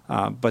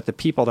 But the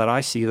people that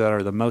I see that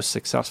are the most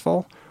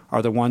successful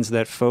are the ones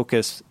that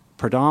focus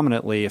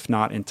predominantly, if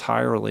not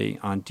entirely,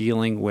 on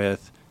dealing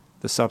with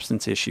the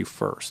substance issue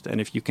first. And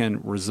if you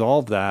can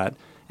resolve that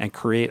and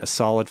create a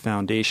solid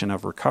foundation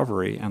of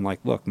recovery, and like,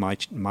 look,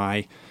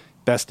 my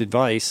best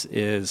advice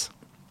is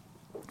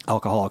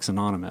Alcoholics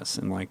Anonymous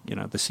and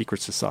the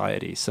secret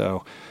society.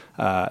 So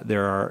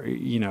there are,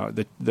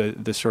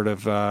 the sort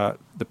of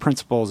the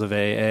principles of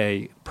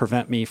AA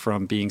prevent me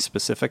from being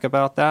specific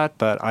about that.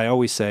 But I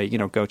always say,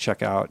 go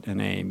check out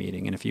an AA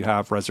meeting. And if you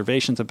have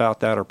reservations about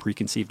that or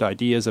preconceived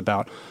ideas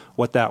about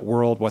what that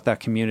world, what that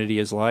community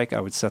is like,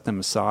 I would set them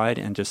aside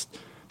and just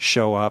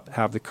show up,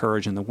 have the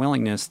courage and the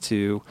willingness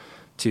to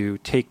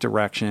take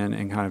direction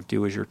and kind of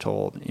do as you're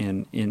told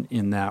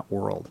in that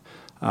world.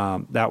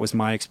 That was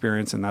my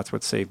experience, and that's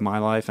what saved my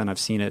life, and I've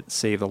seen it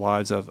save the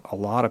lives of a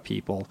lot of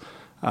people.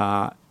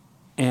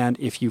 And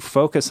if you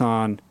focus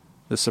on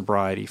the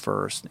sobriety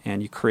first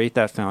and you create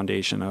that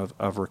foundation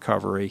of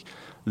recovery,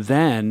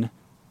 then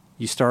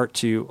you start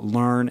to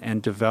learn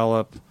and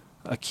develop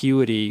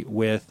acuity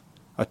with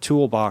a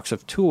toolbox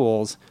of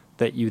tools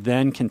that you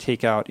then can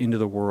take out into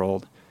the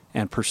world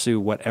and pursue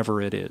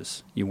whatever it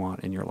is you want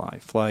in your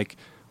life. Like,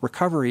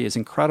 recovery is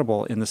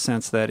incredible in the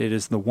sense that it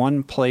is the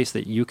one place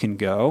that you can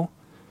go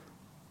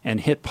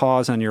and hit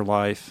pause on your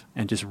life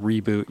and just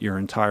reboot your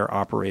entire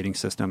operating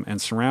system and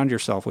surround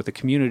yourself with a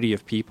community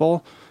of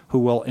people who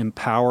will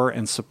empower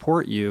and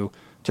support you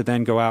to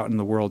then go out in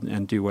the world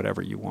and do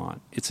whatever you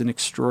want. It's an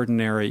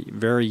extraordinary,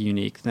 very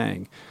unique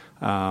thing.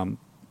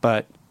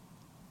 But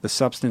the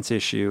substance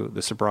issue,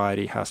 the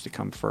sobriety, has to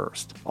come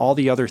first. All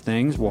the other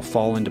things will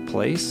fall into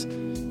place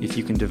if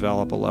you can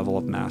develop a level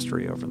of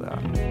mastery over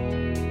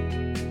that.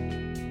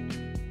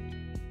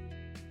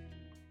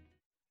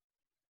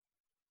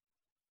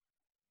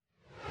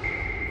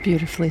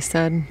 Beautifully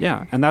said.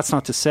 Yeah, and that's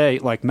not to say,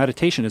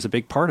 meditation is a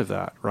big part of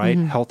that, right?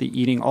 Mm-hmm. Healthy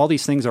eating, all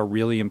these things are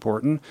really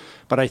important.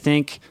 But I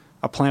think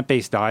a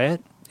plant-based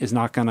diet is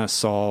not going to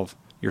solve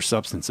your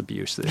substance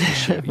abuse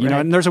issue. Right.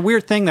 And there's a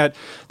weird thing that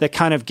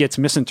kind of gets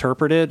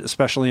misinterpreted,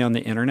 especially on the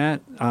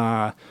internet.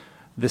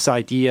 This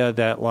idea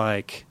that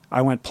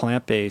I went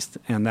plant-based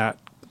and that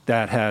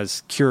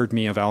has cured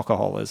me of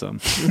alcoholism.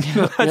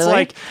 That's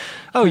really?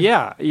 Oh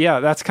yeah.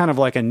 That's kind of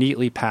like a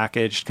neatly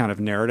packaged kind of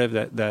narrative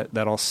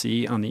that I'll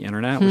see on the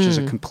internet, which is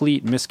a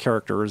complete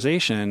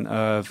mischaracterization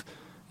of,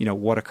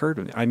 what occurred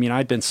with me. I mean,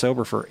 I'd been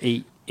sober for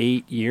eight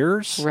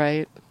years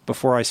right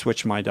before I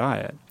switched my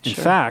diet. In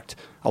Sure. fact,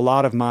 a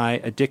lot of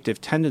my addictive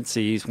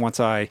tendencies, once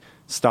I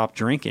stopped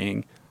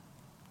drinking,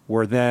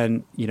 were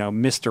then,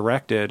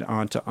 misdirected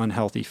onto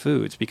unhealthy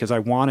foods because I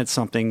wanted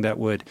something that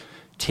would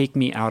take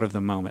me out of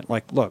the moment.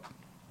 Like, look,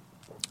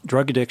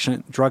 drug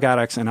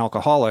addicts and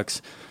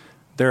alcoholics,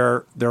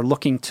 they're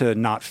looking to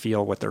not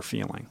feel what they're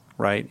feeling,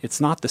 right? It's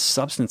not the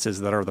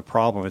substances that are the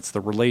problem. It's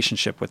the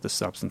relationship with the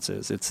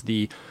substances. It's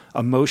the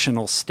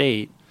emotional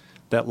state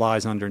that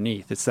lies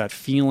underneath. It's that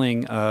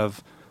feeling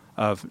of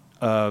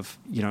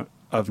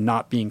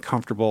not being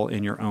comfortable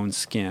in your own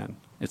skin.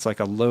 It's like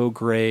a low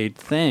grade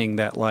thing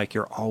that like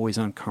you're always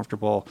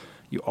uncomfortable.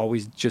 You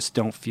always just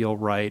don't feel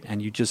right,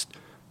 and you just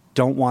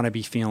don't want to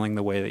be feeling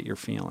the way that you're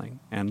feeling.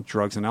 And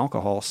drugs and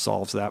alcohol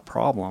solves that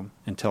problem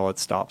until it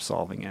stops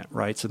solving it,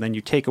 right? So then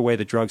you take away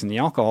the drugs and the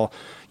alcohol,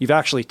 you've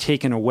actually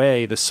taken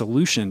away the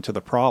solution to the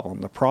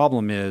problem. The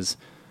problem is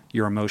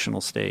your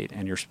emotional state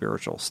and your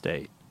spiritual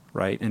state,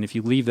 right? And if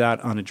you leave that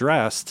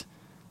unaddressed,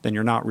 then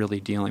you're not really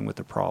dealing with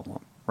the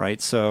problem,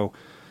 right? So,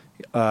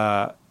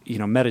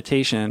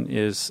 meditation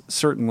is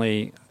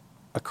certainly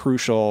a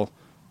crucial,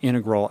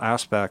 integral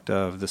aspect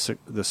of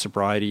the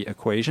sobriety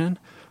equation.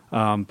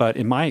 But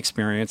in my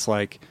experience,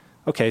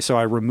 so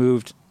I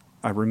removed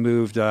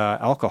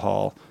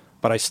alcohol,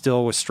 but I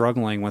still was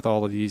struggling with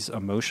all of these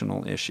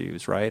emotional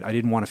issues, right? I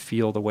didn't want to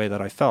feel the way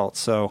that I felt.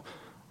 So,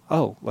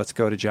 let's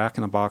go to Jack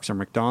in the Box or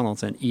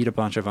McDonald's and eat a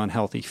bunch of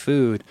unhealthy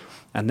food.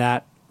 And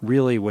that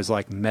really was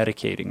like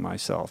medicating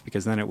myself,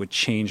 because then it would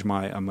change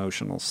my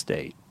emotional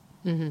state.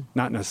 Mm-hmm.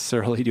 Not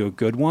necessarily to a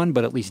good one,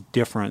 but at least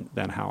different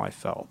than how I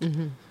felt.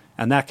 Mm-hmm.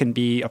 And that can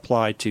be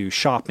applied to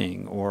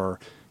shopping or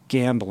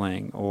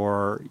gambling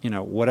or,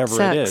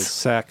 whatever it is,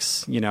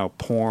 sex,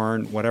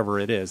 porn, whatever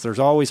it is. There's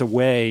always a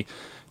way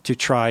to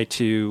try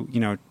to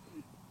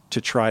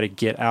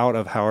get out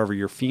of however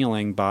you're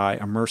feeling by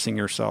immersing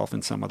yourself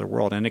in some other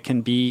world. And it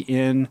can be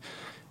in,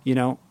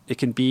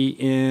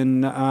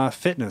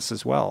 fitness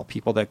as well.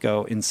 People that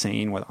go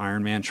insane with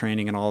Ironman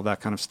training and all of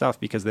that kind of stuff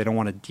because they don't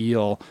want to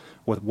deal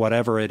with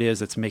whatever it is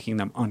that's making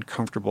them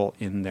uncomfortable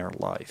in their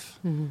life.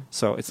 Mm-hmm.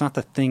 So it's not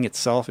the thing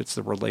itself, it's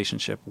the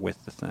relationship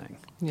with the thing.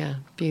 Yeah,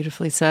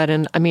 beautifully said.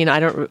 And I mean, I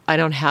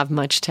don't have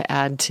much to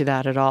add to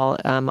that at all.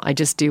 I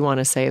just do want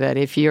to say that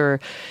if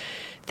you're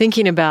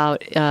thinking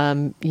about,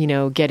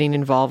 getting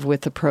involved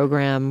with the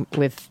program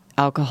with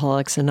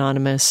Alcoholics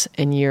Anonymous,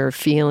 and you're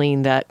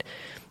feeling that,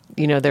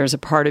 there's a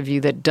part of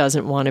you that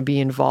doesn't want to be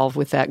involved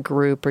with that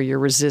group, or you're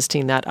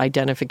resisting that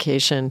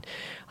identification,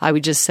 I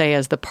would just say,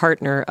 as the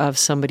partner of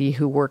somebody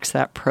who works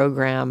that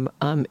program,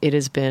 it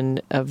has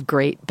been of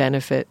great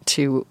benefit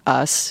to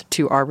us,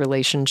 to our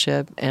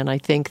relationship. And I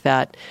think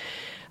that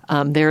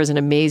there is an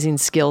amazing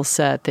skill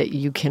set that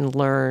you can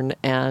learn,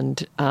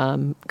 and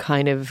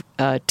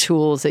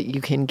tools that you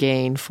can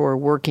gain for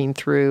working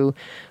through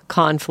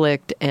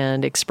conflict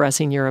and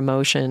expressing your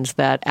emotions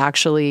that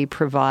actually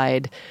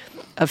provide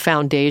a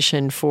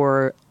foundation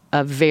for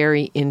a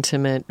very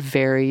intimate,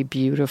 very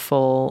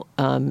beautiful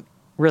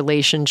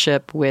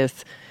relationship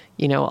with,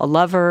 a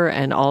lover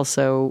and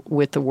also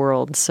with the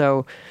world.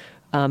 So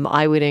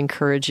I would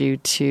encourage you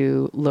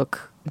to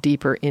look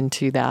deeper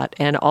into that.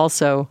 And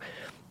also,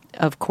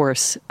 of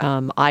course,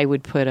 I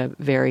would put a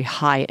very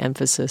high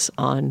emphasis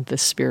on the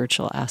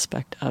spiritual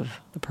aspect of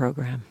the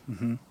program.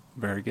 Mm-hmm.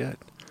 Very good.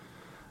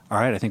 All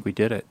right, I think we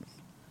did it.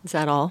 Is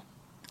that all?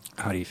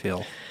 How do you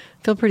feel?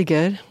 Feel pretty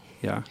good.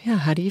 Yeah. Yeah,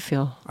 how do you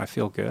feel? I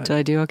feel good. Did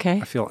I do okay?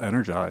 I feel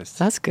energized.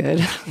 That's good.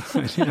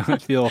 I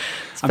feel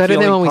it's better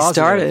than when we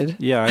started.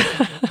 Yeah.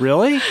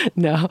 Really?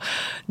 No,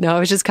 it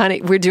was just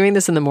we're doing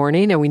this in the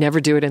morning, and we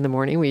never do it in the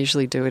morning. We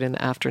usually do it in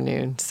the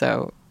afternoon.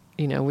 So,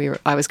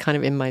 I was kind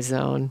of in my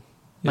zone,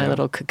 my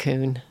little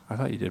cocoon. I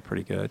thought you did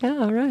pretty good. Yeah,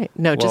 all right.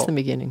 No, just the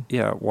beginning.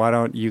 Yeah. Why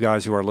don't you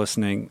guys who are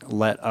listening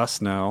let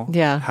us know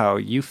how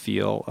you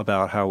feel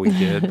about how we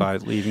did by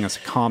leaving us a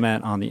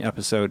comment on the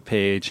episode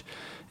page.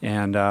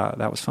 And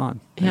that was fun.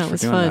 Thanks it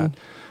was fun.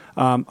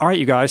 All right,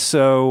 you guys.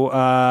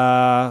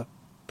 So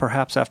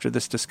perhaps after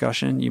this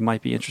discussion, you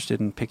might be interested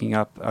in picking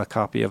up a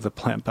copy of The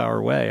Plant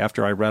Power Way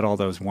after I read all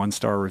those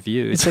 1-star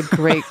reviews. It's a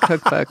great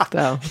cookbook,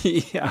 though.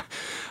 Yeah.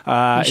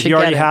 If you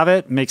already have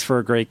it, makes for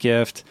a great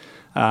gift.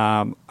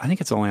 I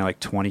think it's only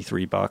like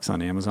 $23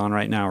 on Amazon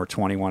right now, or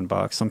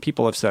 $21. Some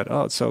people have said,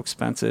 "Oh, it's so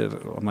expensive."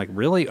 I'm like,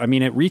 really? I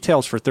mean, it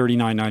retails for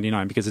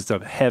 $39.99 because it's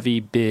a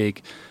heavy,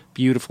 big,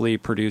 beautifully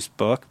produced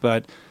book,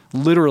 but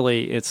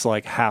literally it's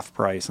like half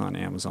price on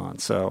Amazon.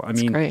 So, I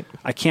mean, great.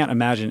 I can't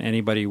imagine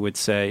anybody would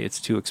say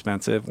it's too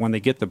expensive when they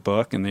get the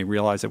book and they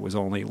realize it was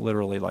only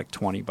literally like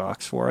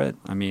 $20 for it.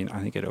 I mean, I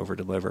think it over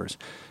delivers.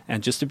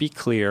 And just to be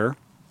clear,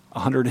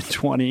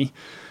 120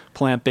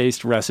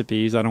 plant-based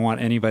recipes. I don't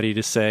want anybody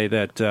to say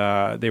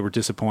that they were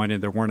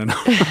disappointed there weren't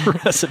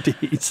enough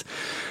recipes.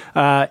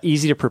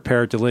 Easy to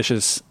prepare,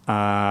 delicious,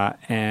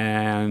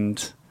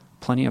 and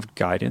plenty of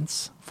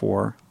guidance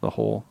for the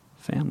whole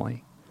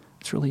family.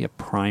 It's really a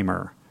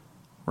primer,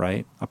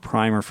 right? A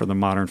primer for the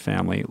modern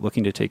family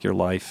looking to take your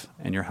life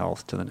and your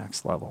health to the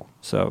next level.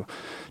 So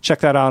check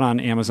that out on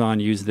Amazon.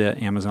 Use the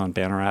Amazon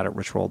banner ad at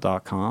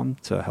richroll.com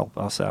to help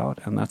us out,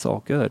 and that's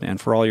all good. And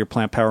for all your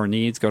plant power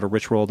needs, go to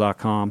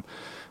richroll.com.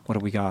 What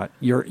do we got?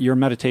 Your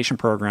meditation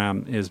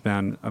program has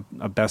been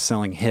a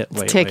best-selling hit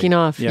lately. It's taking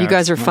off. Yeah, you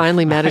guys are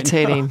finally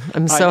meditating.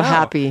 I'm so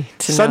happy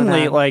to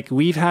suddenly, know that.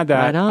 we've had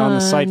that on the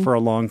site for a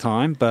long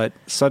time, but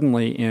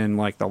suddenly in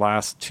the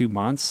last 2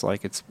 months,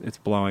 it's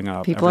blowing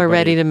up. People are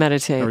ready to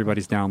meditate.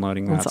 Everybody's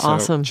downloading that. That's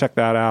awesome. So check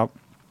that out.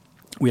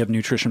 We have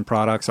nutrition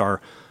products. Our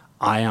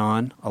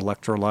Ion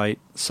electrolyte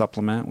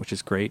supplement, which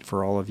is great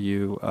for all of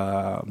you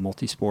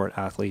multi-sport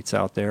athletes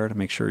out there to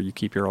make sure you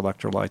keep your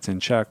electrolytes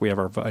in check. We have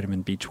our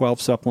vitamin B12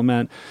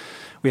 supplement.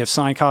 We have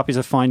signed copies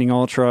of Finding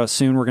Ultra.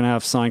 Soon we're going to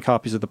have signed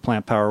copies of the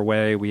Plant Power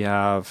Whey. We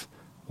have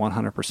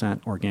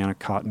 100% organic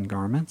cotton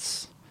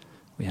garments.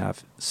 We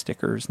have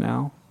stickers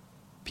now.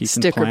 Peace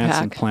and Plants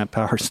and Plant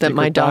Power sticker that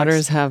my packs.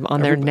 Daughters have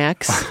on their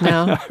necks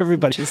now.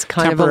 Everybody. Which is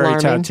kind temporary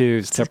of alarming.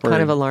 Tattoos. It's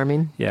kind of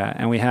alarming. Yeah,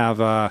 and we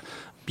have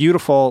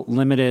beautiful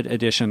limited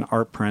edition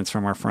art prints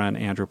from our friend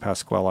Andrew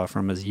Pasquella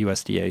from his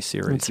USDA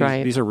series. That's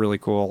right. These are really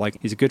cool.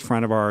 He's a good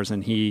friend of ours,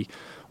 and he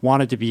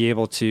wanted to be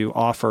able to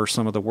offer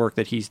some of the work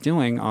that he's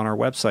doing on our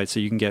website so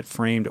you can get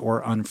framed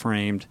or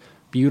unframed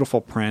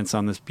beautiful prints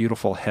on this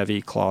beautiful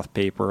heavy cloth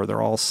paper.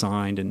 They're all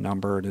signed and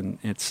numbered, and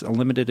it's a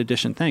limited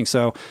edition thing.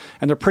 So,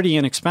 and they're pretty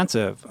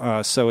inexpensive.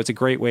 So it's a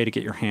great way to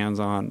get your hands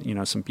on,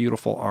 some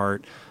beautiful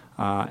art.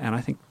 And I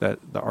think that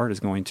the art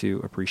is going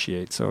to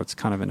appreciate. So it's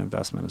kind of an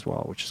investment as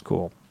well, which is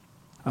cool.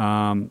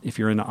 If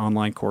you're into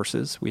online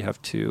courses, we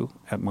have 2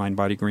 at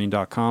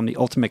mindbodygreen.com. The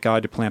Ultimate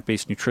Guide to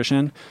Plant-Based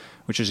Nutrition,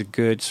 which is a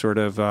good sort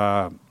of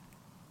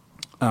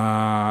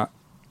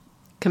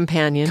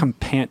companion.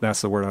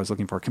 That's the word I was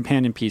looking for.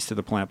 Companion piece to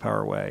the Plant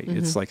Power Whey. Mm-hmm.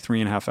 It's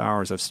 3.5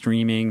 hours of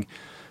streaming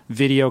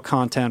video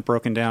content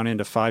broken down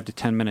into 5 to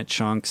 10 minute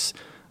chunks,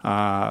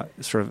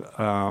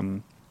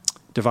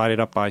 divided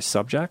up by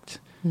subject.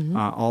 Mm-hmm.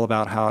 All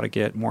about how to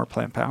get more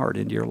plant-powered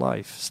into your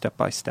life, step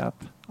by step.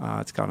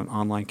 It's got an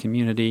online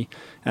community.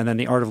 And then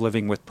The Art of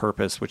Living with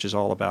Purpose, which is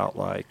all about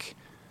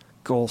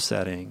goal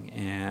setting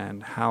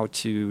and how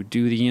to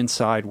do the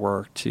inside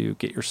work to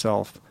get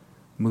yourself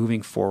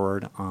moving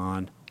forward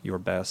on your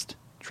best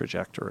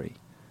trajectory.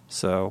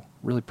 So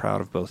really proud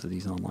of both of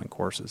these online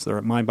courses. They're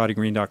at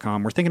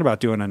mindbodygreen.com. We're thinking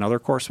about doing another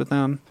course with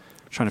them,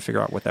 trying to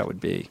figure out what that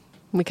would be.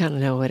 We kind of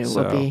know what it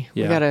will be.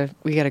 Yeah.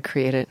 We gotta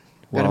create it.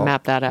 Got to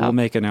map that out. We'll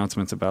make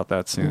announcements about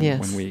that soon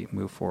when we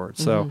move forward.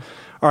 So, Mm-hmm.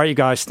 All right, you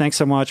guys, thanks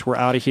so much. We're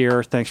out of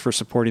here. Thanks for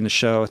supporting the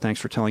show. Thanks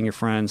for telling your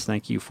friends.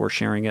 Thank you for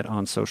sharing it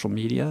on social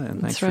media.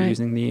 And thanks for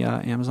using the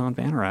Amazon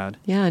banner ad.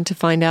 Yeah, and to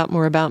find out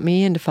more about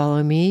me and to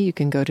follow me, you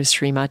can go to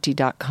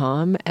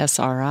srimati.com,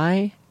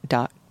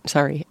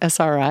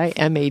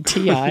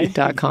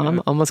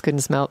 SRIMATI.com. Almost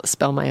couldn't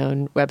spell my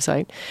own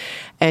website.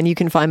 And you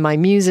can find my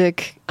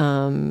music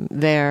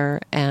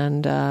there.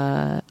 And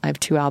I have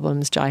 2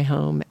 albums, Jai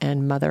Home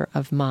and Mother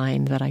of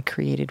Mine, that I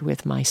created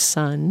with my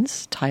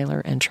sons,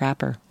 Tyler and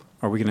Trapper.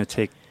 Are we going to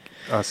take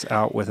us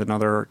out with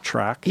another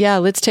track? Yeah,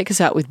 let's take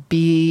us out with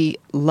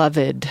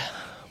Beloved.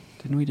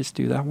 Didn't we just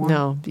do that one?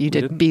 No, you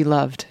did Be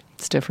Loved.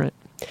 It's different.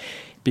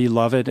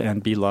 Beloved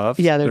and Beloved?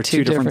 Yeah, they're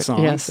two different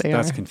songs? Yes, they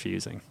That's are.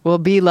 confusing. Well,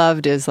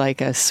 Beloved is like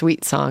a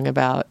sweet song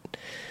about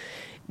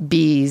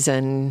bees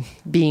and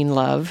being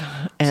love.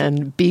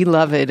 And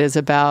Beloved is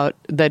about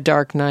the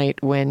dark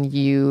night when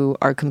you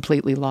are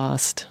completely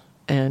lost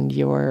and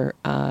you're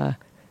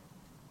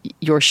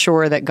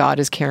sure that God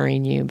is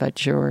carrying you,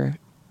 but you're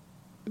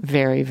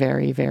very,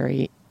 very,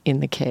 very in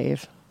the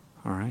cave.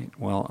 All right.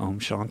 Well, Om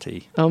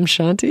Shanti. Om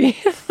Shanti.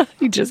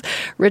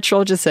 Rich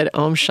Roll just said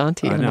Om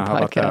Shanti on the podcast. How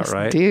about that,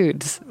 right?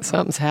 Dude,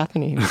 something's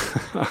happening.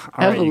 Right,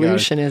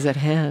 Evolution is at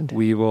hand.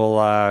 We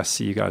will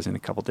see you guys in a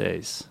couple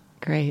days.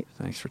 Great.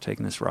 Thanks for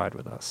taking this ride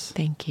with us.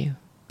 Thank you.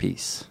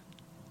 Peace.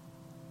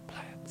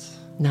 Plants.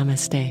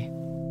 Namaste.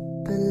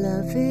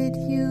 Beloved,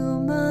 you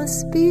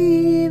must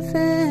be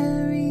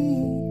very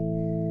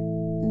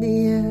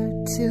near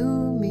to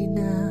me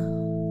now.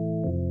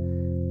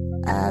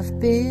 I've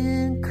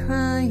been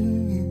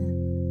crying,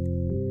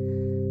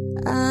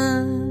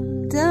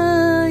 I'm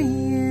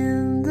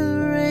dying,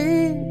 the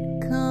rain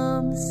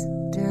comes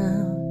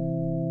down.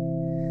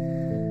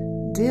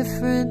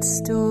 Different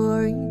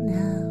story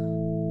now,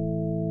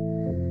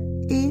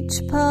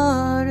 each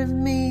part of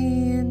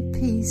me in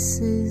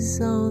pieces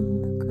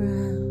on the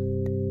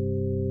ground.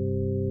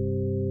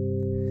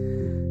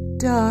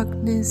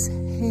 Darkness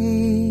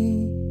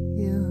hails,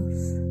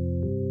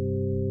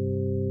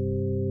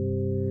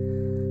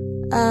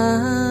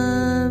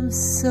 I'm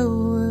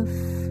so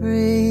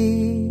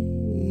afraid.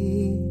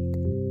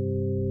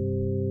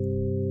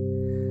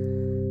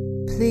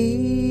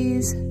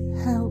 Please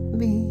help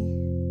me.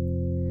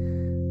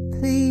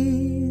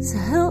 Please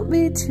help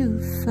me to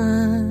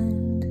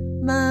find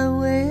my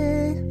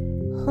way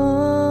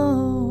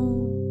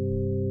home.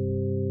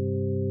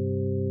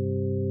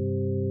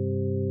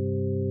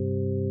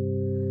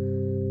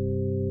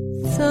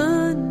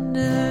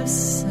 Thunder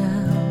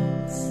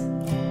sounds,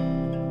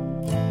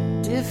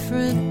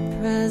 different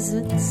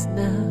presence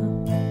now.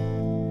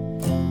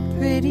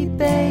 Pretty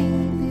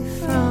baby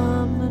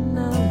from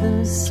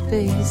another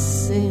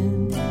space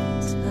in time.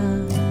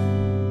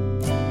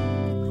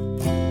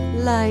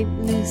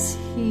 Lightness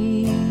here.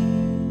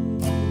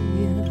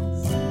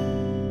 heals.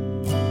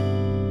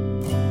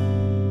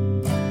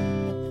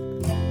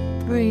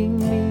 Bring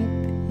me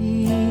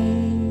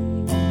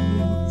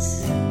peace.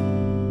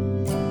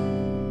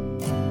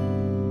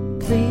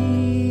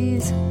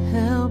 Please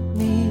help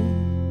me.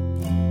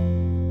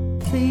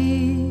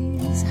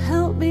 Please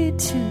help me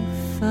to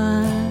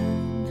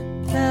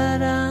find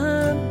that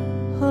I'm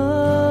home.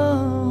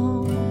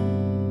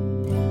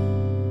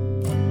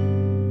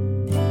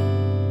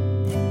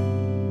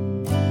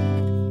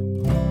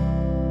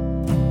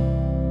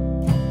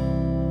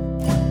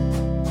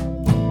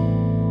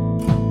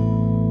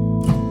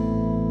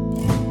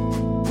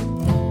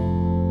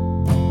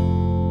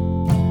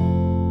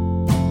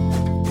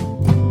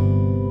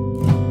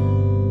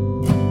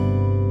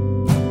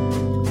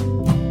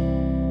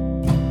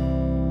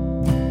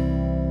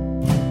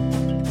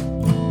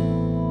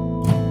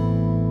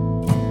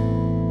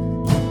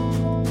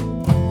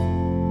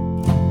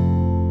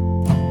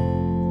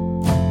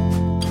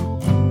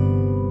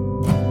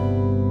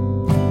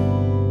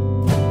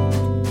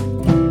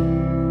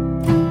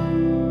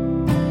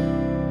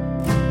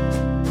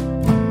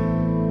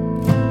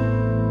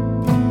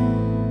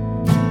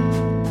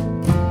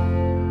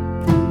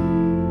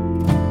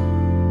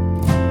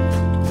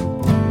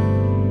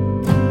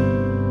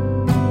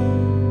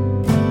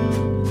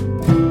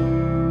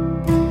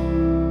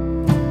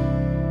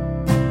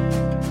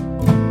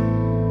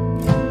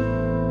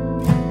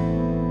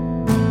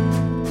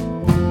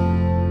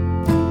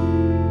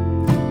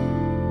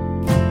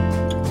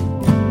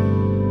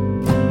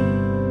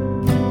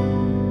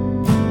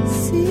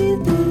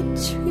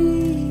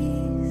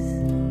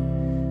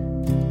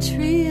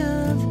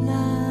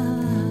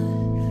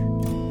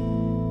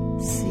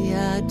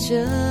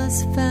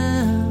 Just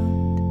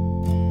found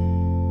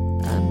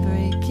I'm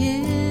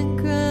breaking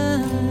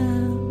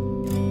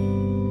ground.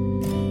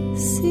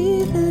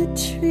 See the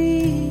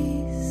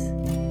trees,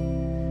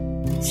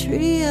 the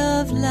tree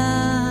of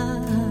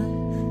life.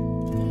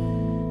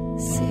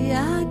 See,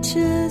 I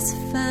just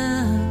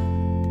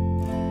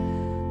found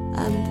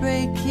I'm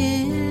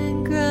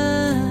breaking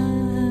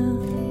ground.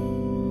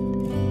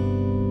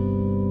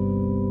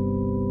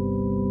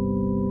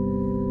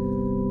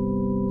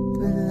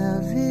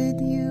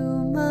 Beloved,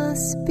 you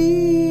must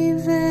be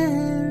very